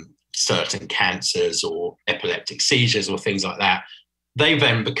 certain cancers or epileptic seizures or things like that, they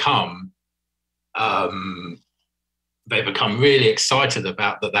then become really excited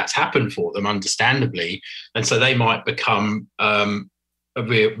about that's happened for them, understandably. And so they might become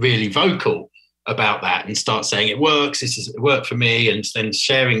really vocal about that and start saying it works, it worked for me, and then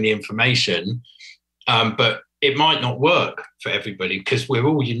sharing the information. But it might not work for everybody, because we're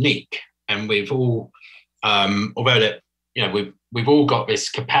all unique, and we've all, although that, we've all got this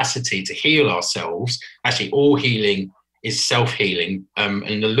capacity to heal ourselves. Actually, all healing is self-healing, and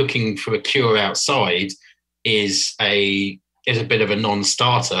the looking for a cure outside is a bit of a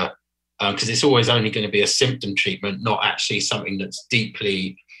non-starter, because it's always only going to be a symptom treatment, not actually something that's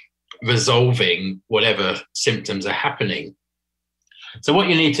deeply resolving whatever symptoms are happening. So what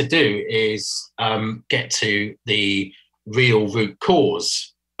you need to do is get to the real root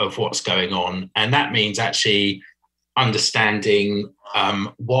cause of what's going on. And that means actually understanding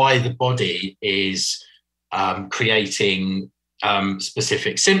why the body is creating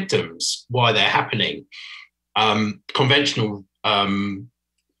specific symptoms, why they're happening. Conventional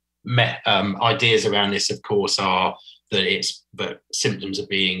ideas around this, of course, are that symptoms are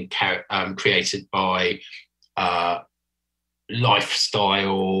being created by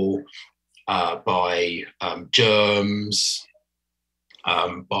lifestyle, by germs,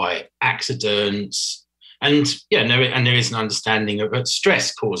 by accidents, and there is an understanding of that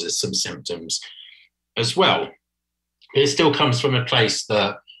stress causes some symptoms as well. But it still comes from a place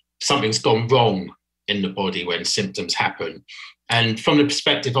that something's gone wrong in the body when symptoms happen. And from the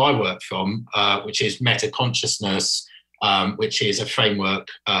perspective I work from, which is meta-consciousness, which is a framework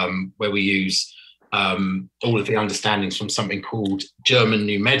where we use all of the understandings from something called German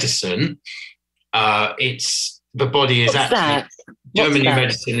New Medicine. It's the body is German New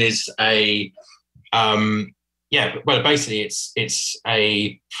Medicine is a basically it's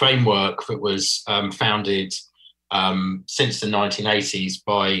a framework that was founded since the 1980s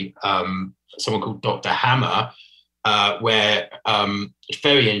by someone called Dr. Hammer, where it's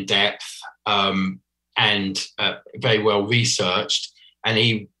very in depth and very well researched. And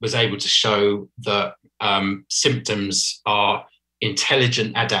he was able to show that symptoms are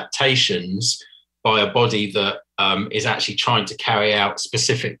intelligent adaptations by a body that is actually trying to carry out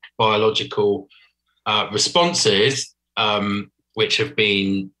specific biological responses, which have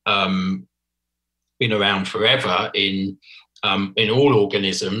been around forever in all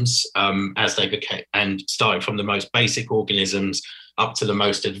organisms, as they became, and starting from the most basic organisms up to the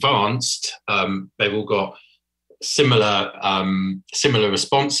most advanced, they've all got similar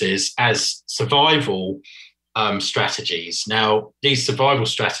responses as survival strategies. Now, these survival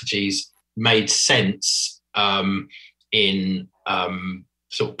strategies made sense in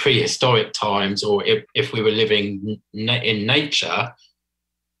sort of prehistoric times, or if we were living in nature,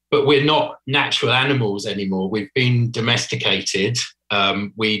 but we're not natural animals anymore. We've been domesticated.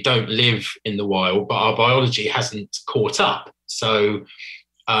 We don't live in the wild, but our biology hasn't caught up. So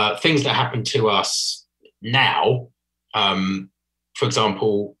things that happen to us now, for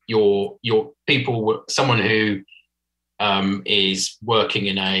example, someone who is working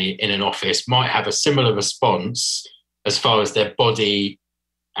in an office might have a similar response as far as their body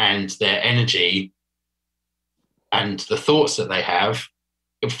and their energy and the thoughts that they have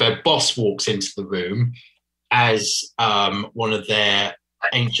if their boss walks into the room, as one of their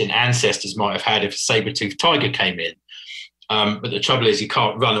ancient ancestors might have had if a saber-toothed tiger came in. But the trouble is, you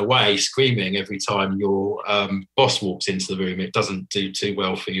can't run away screaming every time your boss walks into the room. It doesn't do too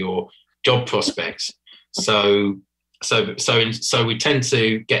well for your job prospects. So we tend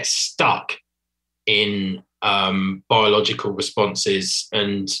to get stuck in biological responses,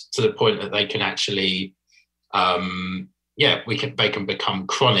 and to the point that they can actually they can become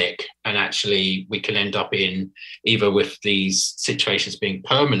chronic, and actually we can end up in either with these situations being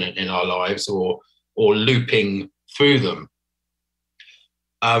permanent in our lives or looping through them.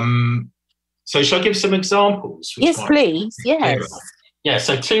 So shall I give some examples? Yes, please. Yes. Yeah,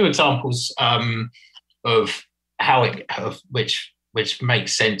 so 2 examples of how which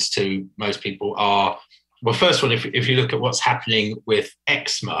makes sense to most people are, well, first one, if you look at what's happening with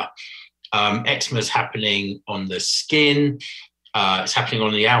eczema, eczema is happening on the skin. It's happening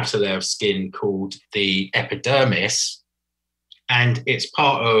on the outer layer of skin called the epidermis, and it's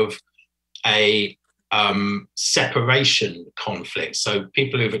part of a separation conflict. So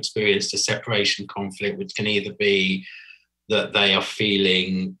people who've experienced a separation conflict, which can either be that they are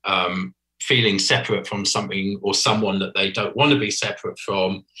feeling separate from something or someone that they don't want to be separate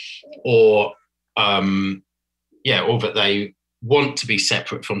from, or that they want to be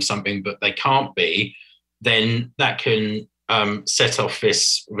separate from something but they can't be, then that can set off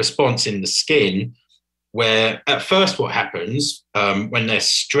this response in the skin, where at first what happens when they're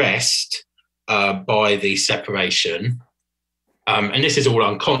stressed by the separation, and this is all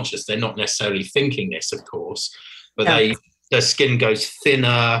unconscious, they're not necessarily thinking this, of course, but their skin goes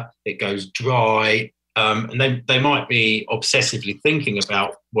thinner, it goes dry, and they might be obsessively thinking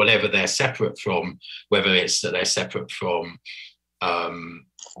about whatever they're separate from, whether it's that they're separate from,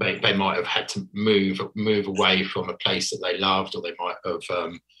 they might have had to move away from a place that they loved, or they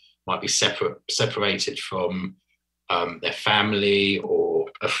might be separated from their family or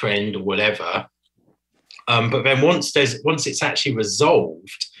a friend or whatever. But then once it's actually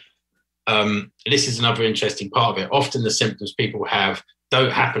resolved, this is another interesting part of it. Often the symptoms people have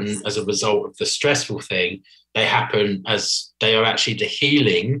don't happen as a result of the stressful thing. They happen as they are actually the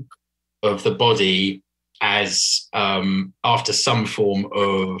healing of the body as after some form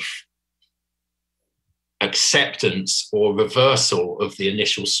of acceptance or reversal of the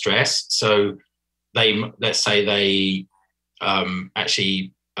initial stress. So let's say they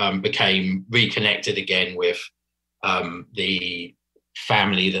actually became reconnected again with the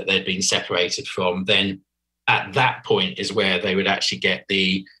family that they'd been separated from. Then at that point is where they would actually get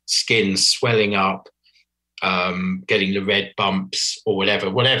the skin swelling up, getting the red bumps or whatever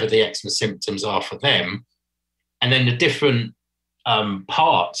the eczema symptoms are for them. And then the different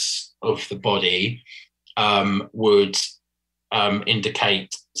parts of the body would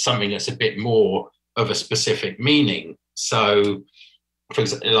indicate something that's a bit more of a specific meaning. So, for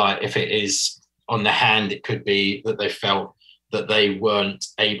example, like if it is on the hand, it could be that they felt that they weren't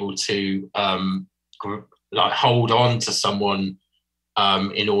able to hold on to someone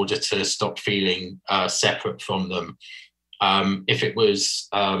in order to stop feeling separate from them. If it was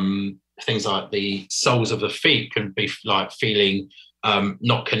things like the soles of the feet, can be like feeling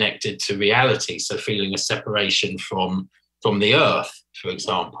not connected to reality, so feeling a separation from the earth, for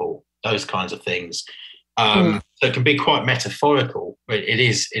example, those kinds of things. So it can be quite metaphorical, but it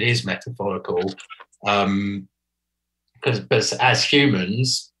is metaphorical, because as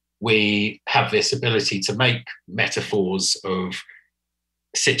humans, we have this ability to make metaphors of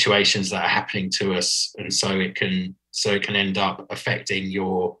situations that are happening to us, and so it can end up affecting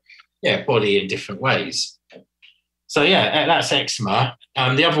your body in different ways. So that's eczema.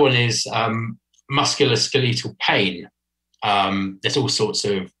 The other one is musculoskeletal pain. There's all sorts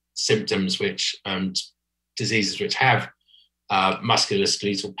of symptoms diseases which have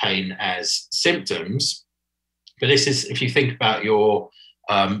musculoskeletal pain as symptoms. But this is, if you think about your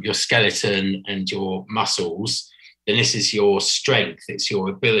skeleton and your muscles, then this is your strength. It's your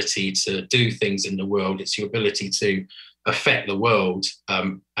ability to do things in the world. It's your ability to affect the world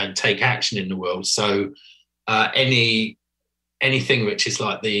and take action in the world. So anything which is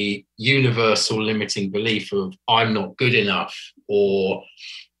like the universal limiting belief of I'm not good enough, or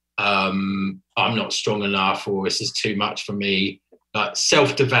I'm not strong enough, or this is too much for me, like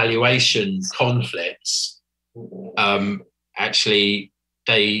self-devaluation conflicts, actually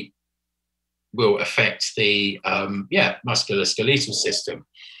they will affect the musculoskeletal system.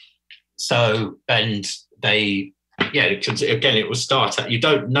 So, and they, again, it will start at, you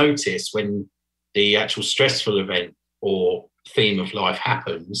don't notice when the actual stressful event or theme of life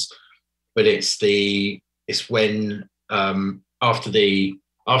happens, but it's when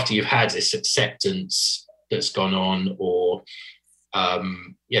after you've had this acceptance that's gone on, or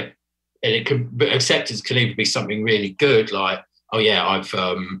and acceptance can either be something really good, like, oh yeah, I've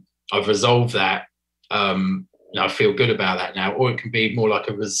resolved that, I feel good about that now, or it can be more like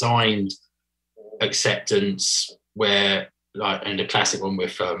a resigned acceptance, where, like, and the classic one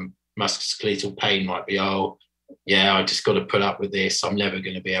with musculoskeletal pain might be, oh, yeah, I just got to put up with this. I'm never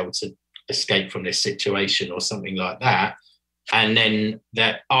going to be able to escape from this situation or something like that. And then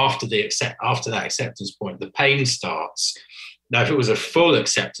that after that acceptance point, the pain starts. Now, if it was a full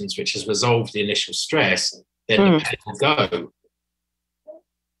acceptance, which has resolved the initial stress, then the pain will go.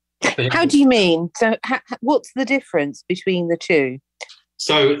 How do you mean? So what's the difference between the two?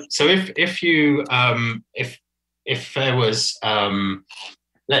 So if you if there was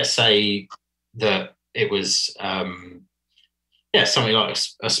let's say that it was something like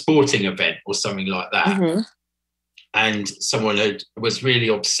a sporting event or something like that, and someone was really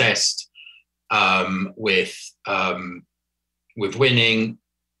obsessed with winning,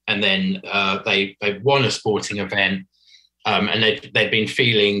 and then they won a sporting event, and they'd been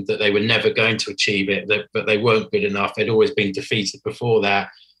feeling that they were never going to achieve it, but they weren't good enough. They'd always been defeated before that,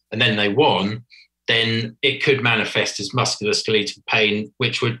 and then they won. Then it could manifest as musculoskeletal pain,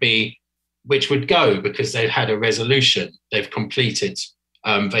 which would go because they've had a resolution, they've completed.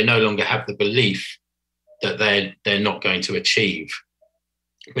 They no longer have the belief that they're not going to achieve.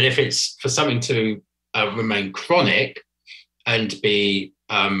 But if it's for something to remain chronic and be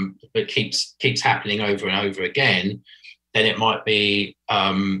it keeps happening over and over again, then it might be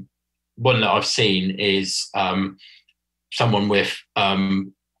one that I've seen is someone with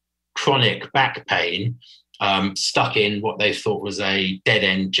chronic back pain, stuck in what they thought was a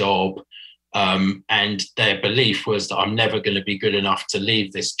dead-end job, and their belief was that I'm never going to be good enough to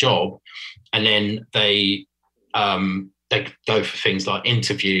leave this job. And then they go for things like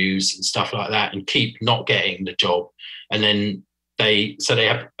interviews and stuff like that and keep not getting the job. And then they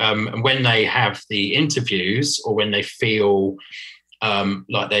have, and when they have the interviews or when they feel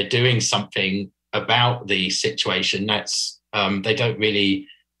like they're doing something about the situation, that's they don't really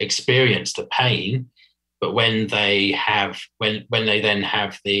experience the pain. But when they then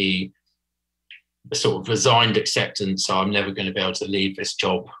have the sort of resigned acceptance, so I'm never going to be able to leave this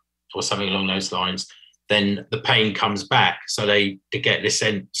job or something along those lines, then the pain comes back. So they get this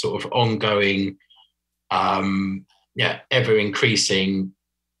sort of ongoing, ever increasing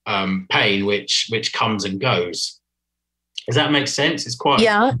pain, which comes and goes. Does that make sense? It's quite...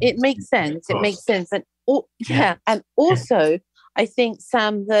 Yeah, it makes sense. It makes sense. And and also, I think,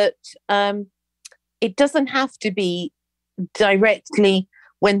 Sam, that it doesn't have to be directly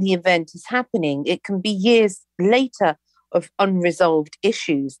when the event is happening. It can be years later of unresolved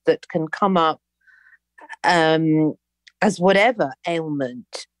issues that can come up as whatever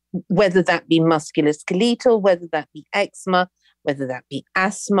ailment, whether that be musculoskeletal, whether that be eczema, whether that be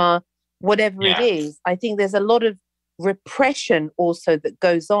asthma, whatever it is. I think there's a lot of repression also that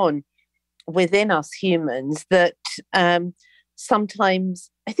goes on within us humans that sometimes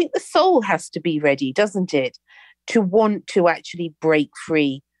I think the soul has to be ready, doesn't it, to want to actually break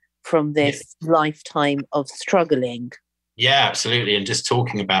free from this lifetime of struggling. Yeah, absolutely. And just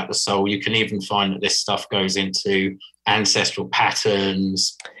talking about the soul, you can even find that this stuff goes into ancestral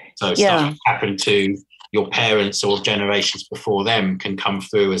patterns. So stuff that happened to your parents or generations before them can come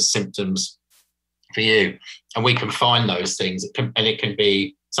through as symptoms for you. And we can find those things. It can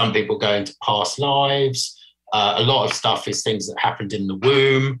be, some people go into past lives. A lot of stuff is things that happened in the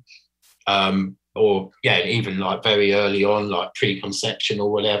womb, even like very early on, like preconception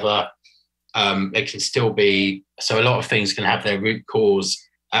or whatever. It can still be, so a lot of things can have their root cause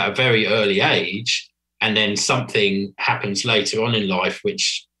at a very early age, and then something happens later on in life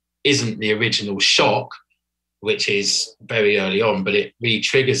which isn't the original shock, which is very early on, but it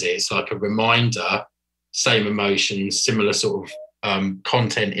re-triggers it. It's like a reminder, same emotions, similar sort of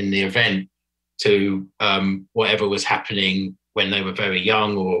content in the event to whatever was happening when they were very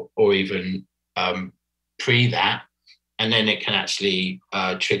young or even pre that, and then it can actually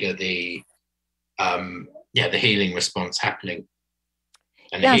trigger the healing response happening.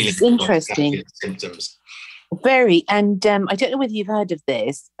 And that's interesting. Symptoms. Very, and I don't know whether you've heard of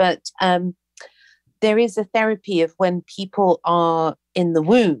this, but there is a therapy of when people are in the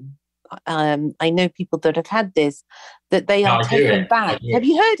womb. I know people that have had this, that they are taken back. Have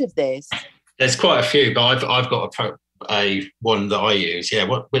you heard of this? There's quite a few, but I've got a one that I use. Yeah,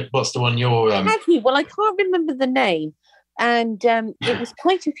 what's the one you're? Have you? Well, I can't remember the name, and it was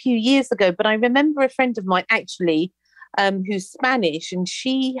quite a few years ago. But I remember a friend of mine actually, who's Spanish, and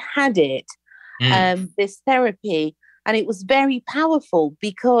she had it. This therapy, and it was very powerful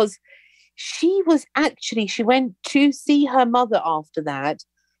because she went to see her mother after that,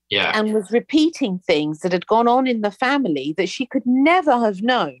 and was repeating things that had gone on in the family that she could never have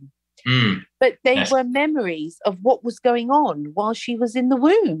known. But they were memories of what was going on while she was in the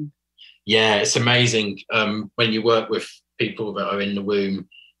womb. Yeah, it's amazing when you work with people that are in the womb.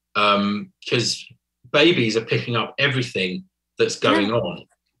 because babies are picking up everything that's going on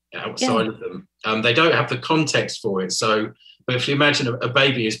outside of them. They don't have the context for it. So, but if you imagine a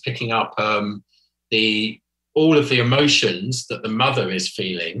baby is picking up all of the emotions that the mother is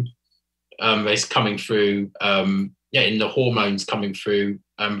feeling, is coming through, in the hormones coming through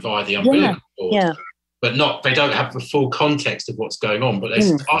via the umbilical cord. But they don't have the full context of what's going on, but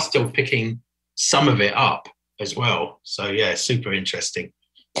they are still picking some of it up as well. So yeah, super interesting.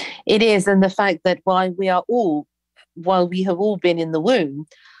 It is. And the fact that while we have all been in the womb,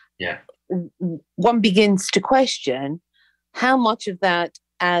 one begins to question how much of that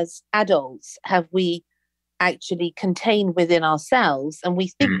as adults have we actually contained within ourselves, and we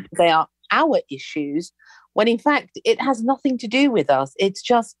think they are our issues, when in fact it has nothing to do with us. It's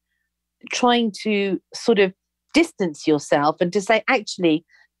just trying to sort of distance yourself and to say, actually,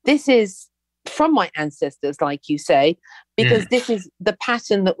 this is from my ancestors, like you say, because this is the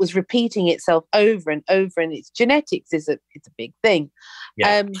pattern that was repeating itself over and over, and its genetics is it's a big thing.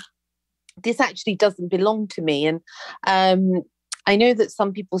 This actually doesn't belong to me. And I know that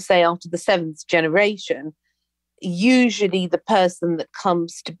some people say after the 7th generation, usually the person that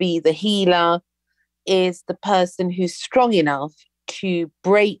comes to be the healer is the person who's strong enough to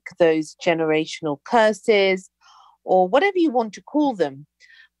break those generational curses, or whatever you want to call them,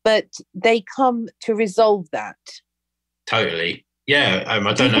 but they come to resolve that. Totally. Yeah. I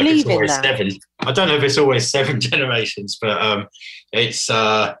don't know if it's always 7. I don't know if it's always 7 generations, but it's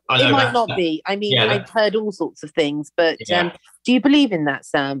I know it might not be. I mean, I've heard all sorts of things, but do you believe in that,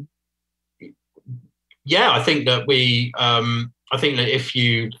 Sam? Yeah, I think that if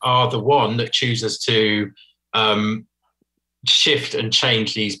you are the one that chooses to shift and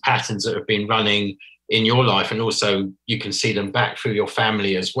change these patterns that have been running in your life, and also you can see them back through your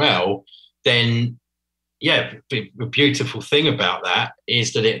family as well, then the beautiful thing about that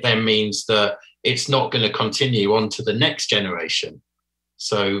is that it then means that it's not going to continue on to the next generation.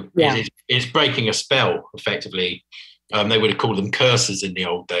 So it's breaking a spell, effectively. They would have called them curses in the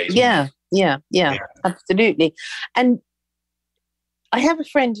old days. Yeah, absolutely. And I have a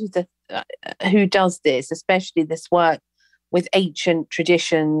friend who does this, especially this work with ancient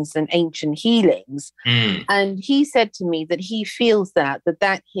traditions and ancient healings. And he said to me that he feels that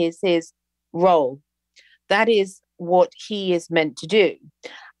is his role. That is what he is meant to do.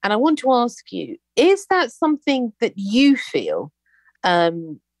 And I want to ask you, is that something that you feel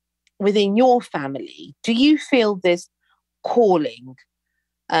within your family? Do you feel this calling,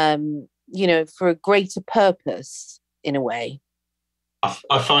 for a greater purpose in a way?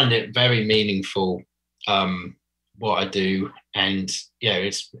 I find it very meaningful, what I do, and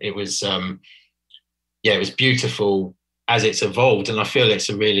it was beautiful as it's evolved, and I feel it's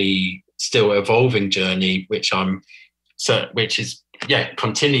a really still evolving journey, which is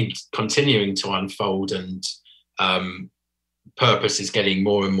continuing to unfold, and purpose is getting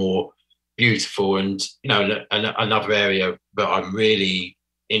more and more beautiful. And another area that I'm really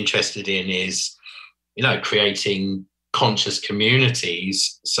interested in is creating conscious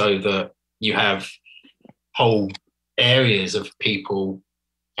communities, so that you have whole areas of people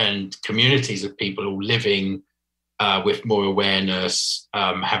and communities of people all living with more awareness,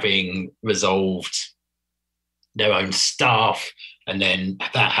 having resolved their own stuff, and then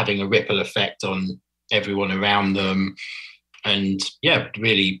that having a ripple effect on everyone around them, and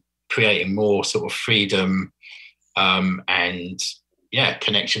really creating more sort of freedom, and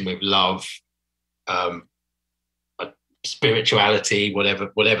connection with love, spirituality,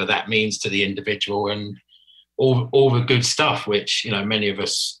 whatever that means to the individual, and all the good stuff which how many of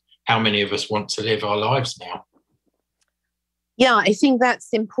us want to live our lives now. I think that's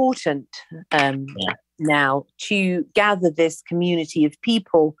important now, to gather this community of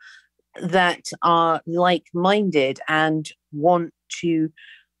people that are like-minded and want to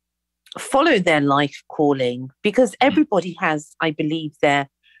follow their life calling, because everybody has, I believe, their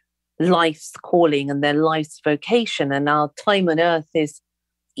life's calling and their life's vocation, and our time on earth is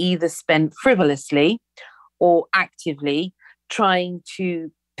either spent frivolously or actively trying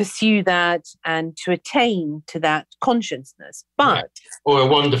to pursue that and to attain to that consciousness. But or a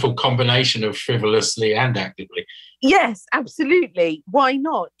wonderful combination of frivolously and actively. Yes, absolutely. Why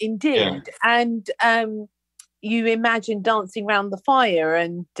not? Indeed. And you imagine dancing around the fire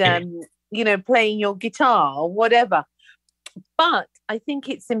and playing your guitar or whatever. But I think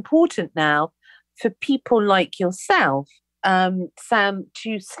it's important now for people like yourself, Sam,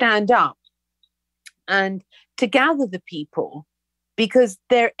 to stand up and to gather the people, because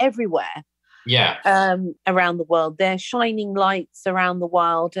they're everywhere. Around the world. They're shining lights around the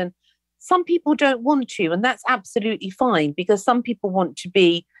world. And some people don't want to, and that's absolutely fine, because some people want to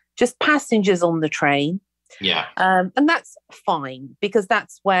be just passengers on the train. Yeah. And that's fine, because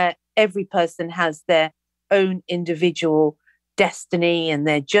that's where every person has their own individual destiny and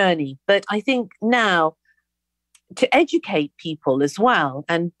their journey. But I think now, to educate people as well,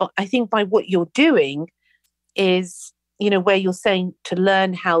 and I think by what you're doing is, where you're saying to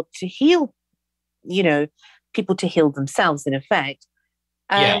learn how to heal, people to heal themselves, in effect.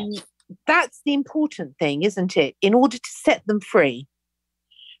 That's the important thing, isn't it? In order to set them free.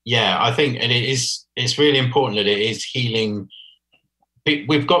 Yeah, I think, and it's really important that it is healing.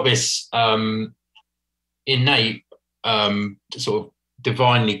 We've got this innate, sort of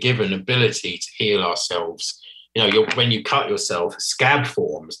divinely given ability to heal ourselves. When you cut yourself, scab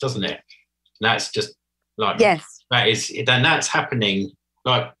forms, doesn't it? And that's just like, yes, that's happening.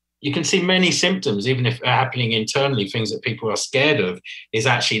 Like, you can see many symptoms, even if they're happening internally, things that people are scared of, is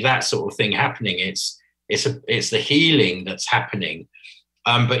actually that sort of thing happening. It's the healing that's happening.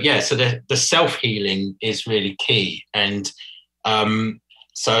 But yeah, so the self-healing is really key. And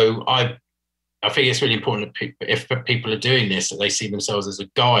so I think it's really important that if people are doing this, that they see themselves as a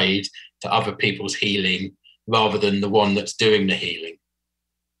guide to other people's healing rather than the one that's doing the healing.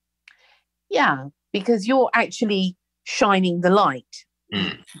 Yeah, because you're actually shining the light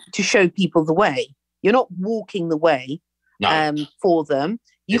to show people the way. You're not walking the way for them.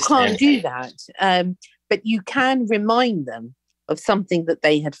 You can't do that. But you can remind them of something that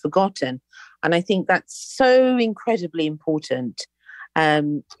they had forgotten. And I think that's so incredibly important,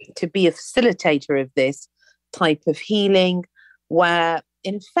 to be a facilitator of this type of healing, where,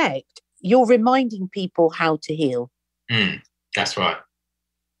 in effect, you're reminding people how to heal. That's right.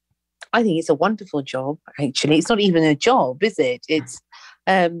 I think it's a wonderful job, actually. It's not even a job, is it? It's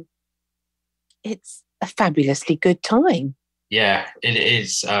a fabulously good time. Yeah, it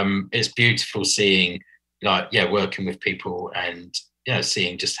is. It's beautiful seeing, working with people and,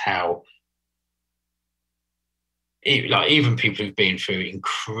 seeing just how, even people who've been through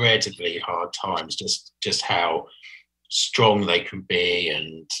incredibly hard times, just how strong they can be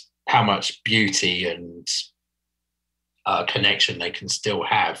and how much beauty and connection they can still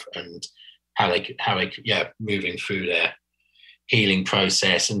have, and how they moving through their healing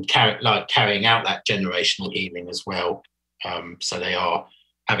process and carrying out that generational healing as well. So they are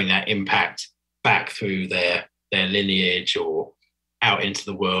having that impact back through their lineage or out into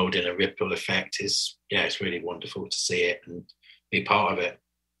the world in a ripple effect. It's really wonderful to see it and be part of it.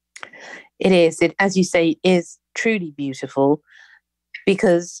 It is. It, as you say, is truly beautiful,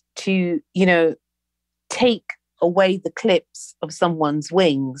 because to, take away the clips of someone's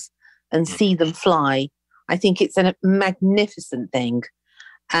wings and see them fly, I think it's a magnificent thing.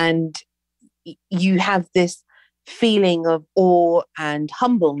 And you have this feeling of awe and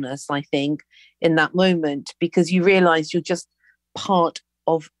humbleness, I think, in that moment, because you realize you're just part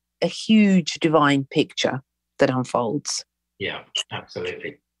of a huge divine picture that unfolds. Yeah,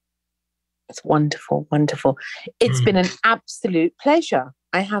 absolutely. It's wonderful, wonderful. It's been an absolute pleasure,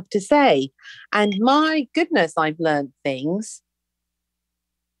 I have to say. And my goodness, I've learned things.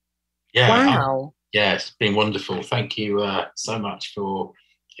 Yeah. Wow. It's been wonderful. Thank you so much for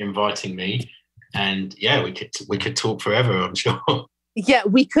inviting me. And yeah, we could talk forever, I'm sure. Yeah,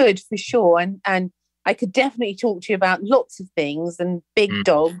 we could, for sure. And I could definitely talk to you about lots of things, and big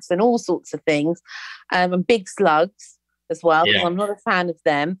dogs and all sorts of things, and big slugs as well, because I'm not a fan of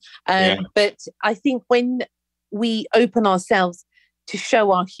them. But I think when we open ourselves to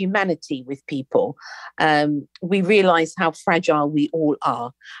show our humanity with people, we realise how fragile we all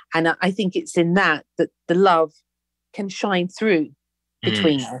are. And I think it's in that the love can shine through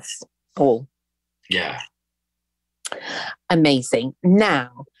between us all. Yeah. Amazing.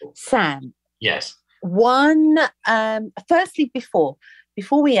 Now, Sam. Yes. Firstly, before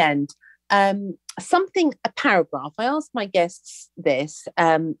we end, a paragraph. I ask my guests this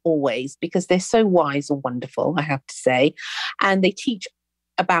always, because they're so wise and wonderful, I have to say, and they teach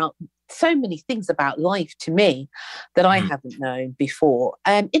about so many things about life to me that I haven't known before.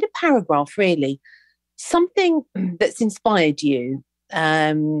 In a paragraph, really, something that's inspired you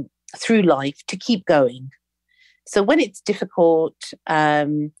through life to keep going. So when it's difficult,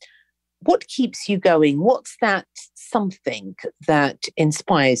 what keeps you going? What's that something that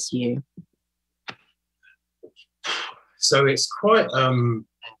inspires you? So it's quite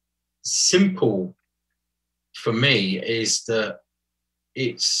simple for me, is that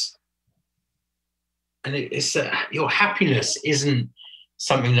it's your happiness isn't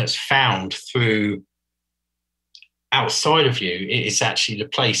something that's found through outside of you. It's actually the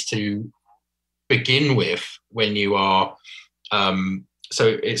place to begin with when you are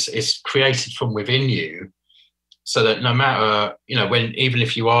so it's created from within you. so that no matter, even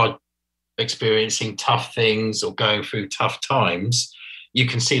if you are experiencing tough things or going through tough times, you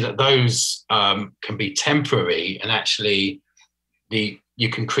can see that those can be temporary, and actually you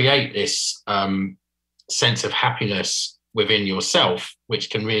can create this sense of happiness within yourself, which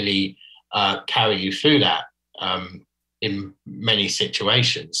can really carry you through that in many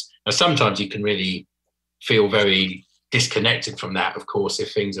situations. Now, sometimes you can really feel very disconnected from that, of course,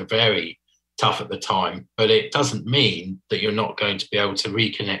 if things are very tough at the time, but it doesn't mean that you're not going to be able to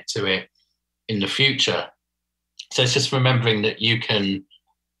reconnect to it in the future. So it's just remembering that you can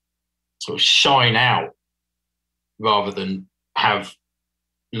sort of shine out rather than have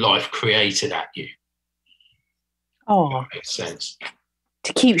life created at you. Oh, that makes sense.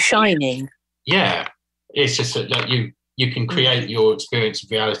 To keep shining. Yeah, it's just that like you can create your experience of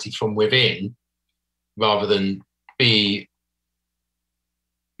reality from within rather than be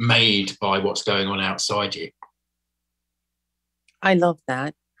made by what's going on outside you. I love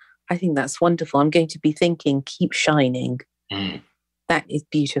that. I think that's wonderful. I'm going to be thinking, keep shining. That is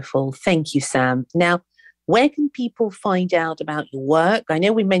beautiful. Thank you, Sam. Now, where can people find out about your work? I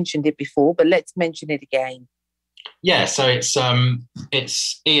know we mentioned it before, but let's mention it again. Yeah, so it's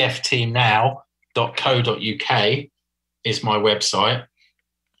eftnow.co.uk is my website.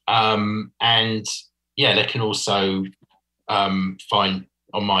 And yeah, they can also find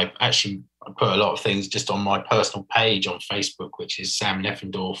on my, actually I put a lot of things just on my personal page on Facebook, which is Sam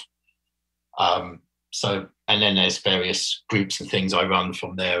Neffendorf. And then there's various groups and things I run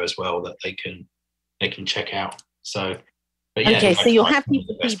from there as well that they can check out. So, but yeah, okay, so you're happy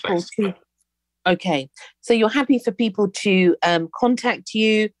for people to. Okay, so you're happy for people to contact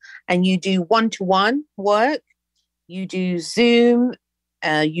you, and you do one-to-one work. You do Zoom.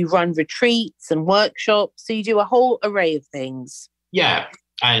 You run retreats and workshops. So you do a whole array of things. Yeah,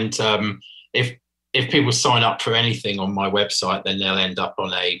 and if people sign up for anything on my website, then they'll end up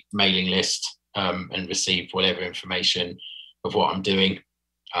on a mailing list and receive whatever information of what I'm doing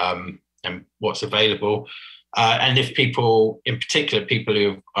and what's available. And if people, in particular, people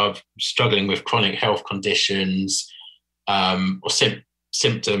who are struggling with chronic health conditions or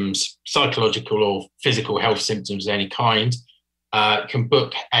symptoms, psychological or physical health symptoms of any kind, can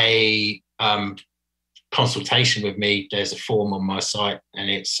book a consultation with me. There's a form on my site, and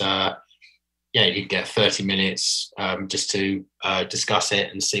it's you get 30 minutes just to discuss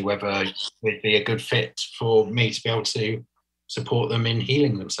it and see whether it'd be a good fit for me to be able to support them in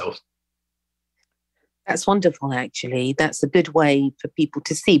healing themselves. That's wonderful, actually. That's a good way for people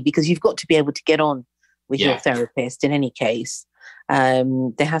to see, because you've got to be able to get on with your therapist in any case.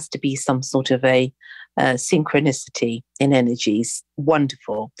 There has to be some sort of a synchronicity in energies.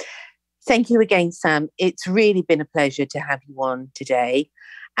 Wonderful. Thank you again, Sam. It's really been a pleasure to have you on today.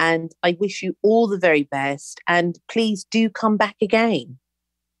 And I wish you all the very best. And please do come back again.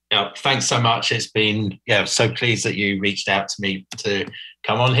 Yeah, thanks so much. It's been, so pleased that you reached out to me to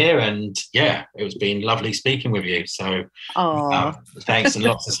come on here. And it's been lovely speaking with you. So thanks and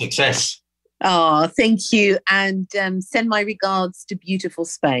lots of success. Oh, thank you. And send my regards to beautiful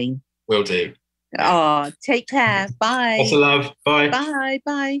Spain. Will do. Oh, take care. Bye. Lots of love. Bye. Bye.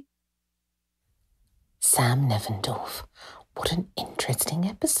 Bye. Sam Neffendorf. What an interesting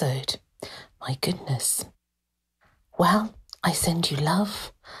episode. My goodness. Well, I send you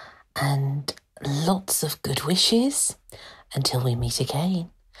love and lots of good wishes until we meet again.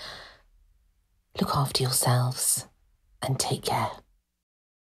 Look after yourselves and take care.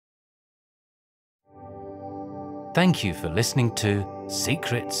 Thank you for listening to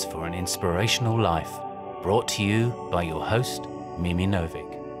Secrets for an Inspirational Life, brought to you by your host, Mimi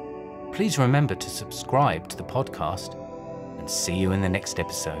Novic. Please remember to subscribe to the podcast, and see you in the next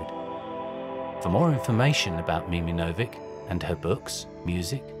episode. For more information about Mimi Novic and her books,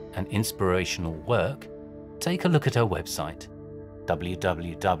 music, and inspirational work, take a look at her website,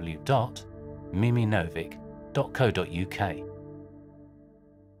 www.miminovic.co.uk.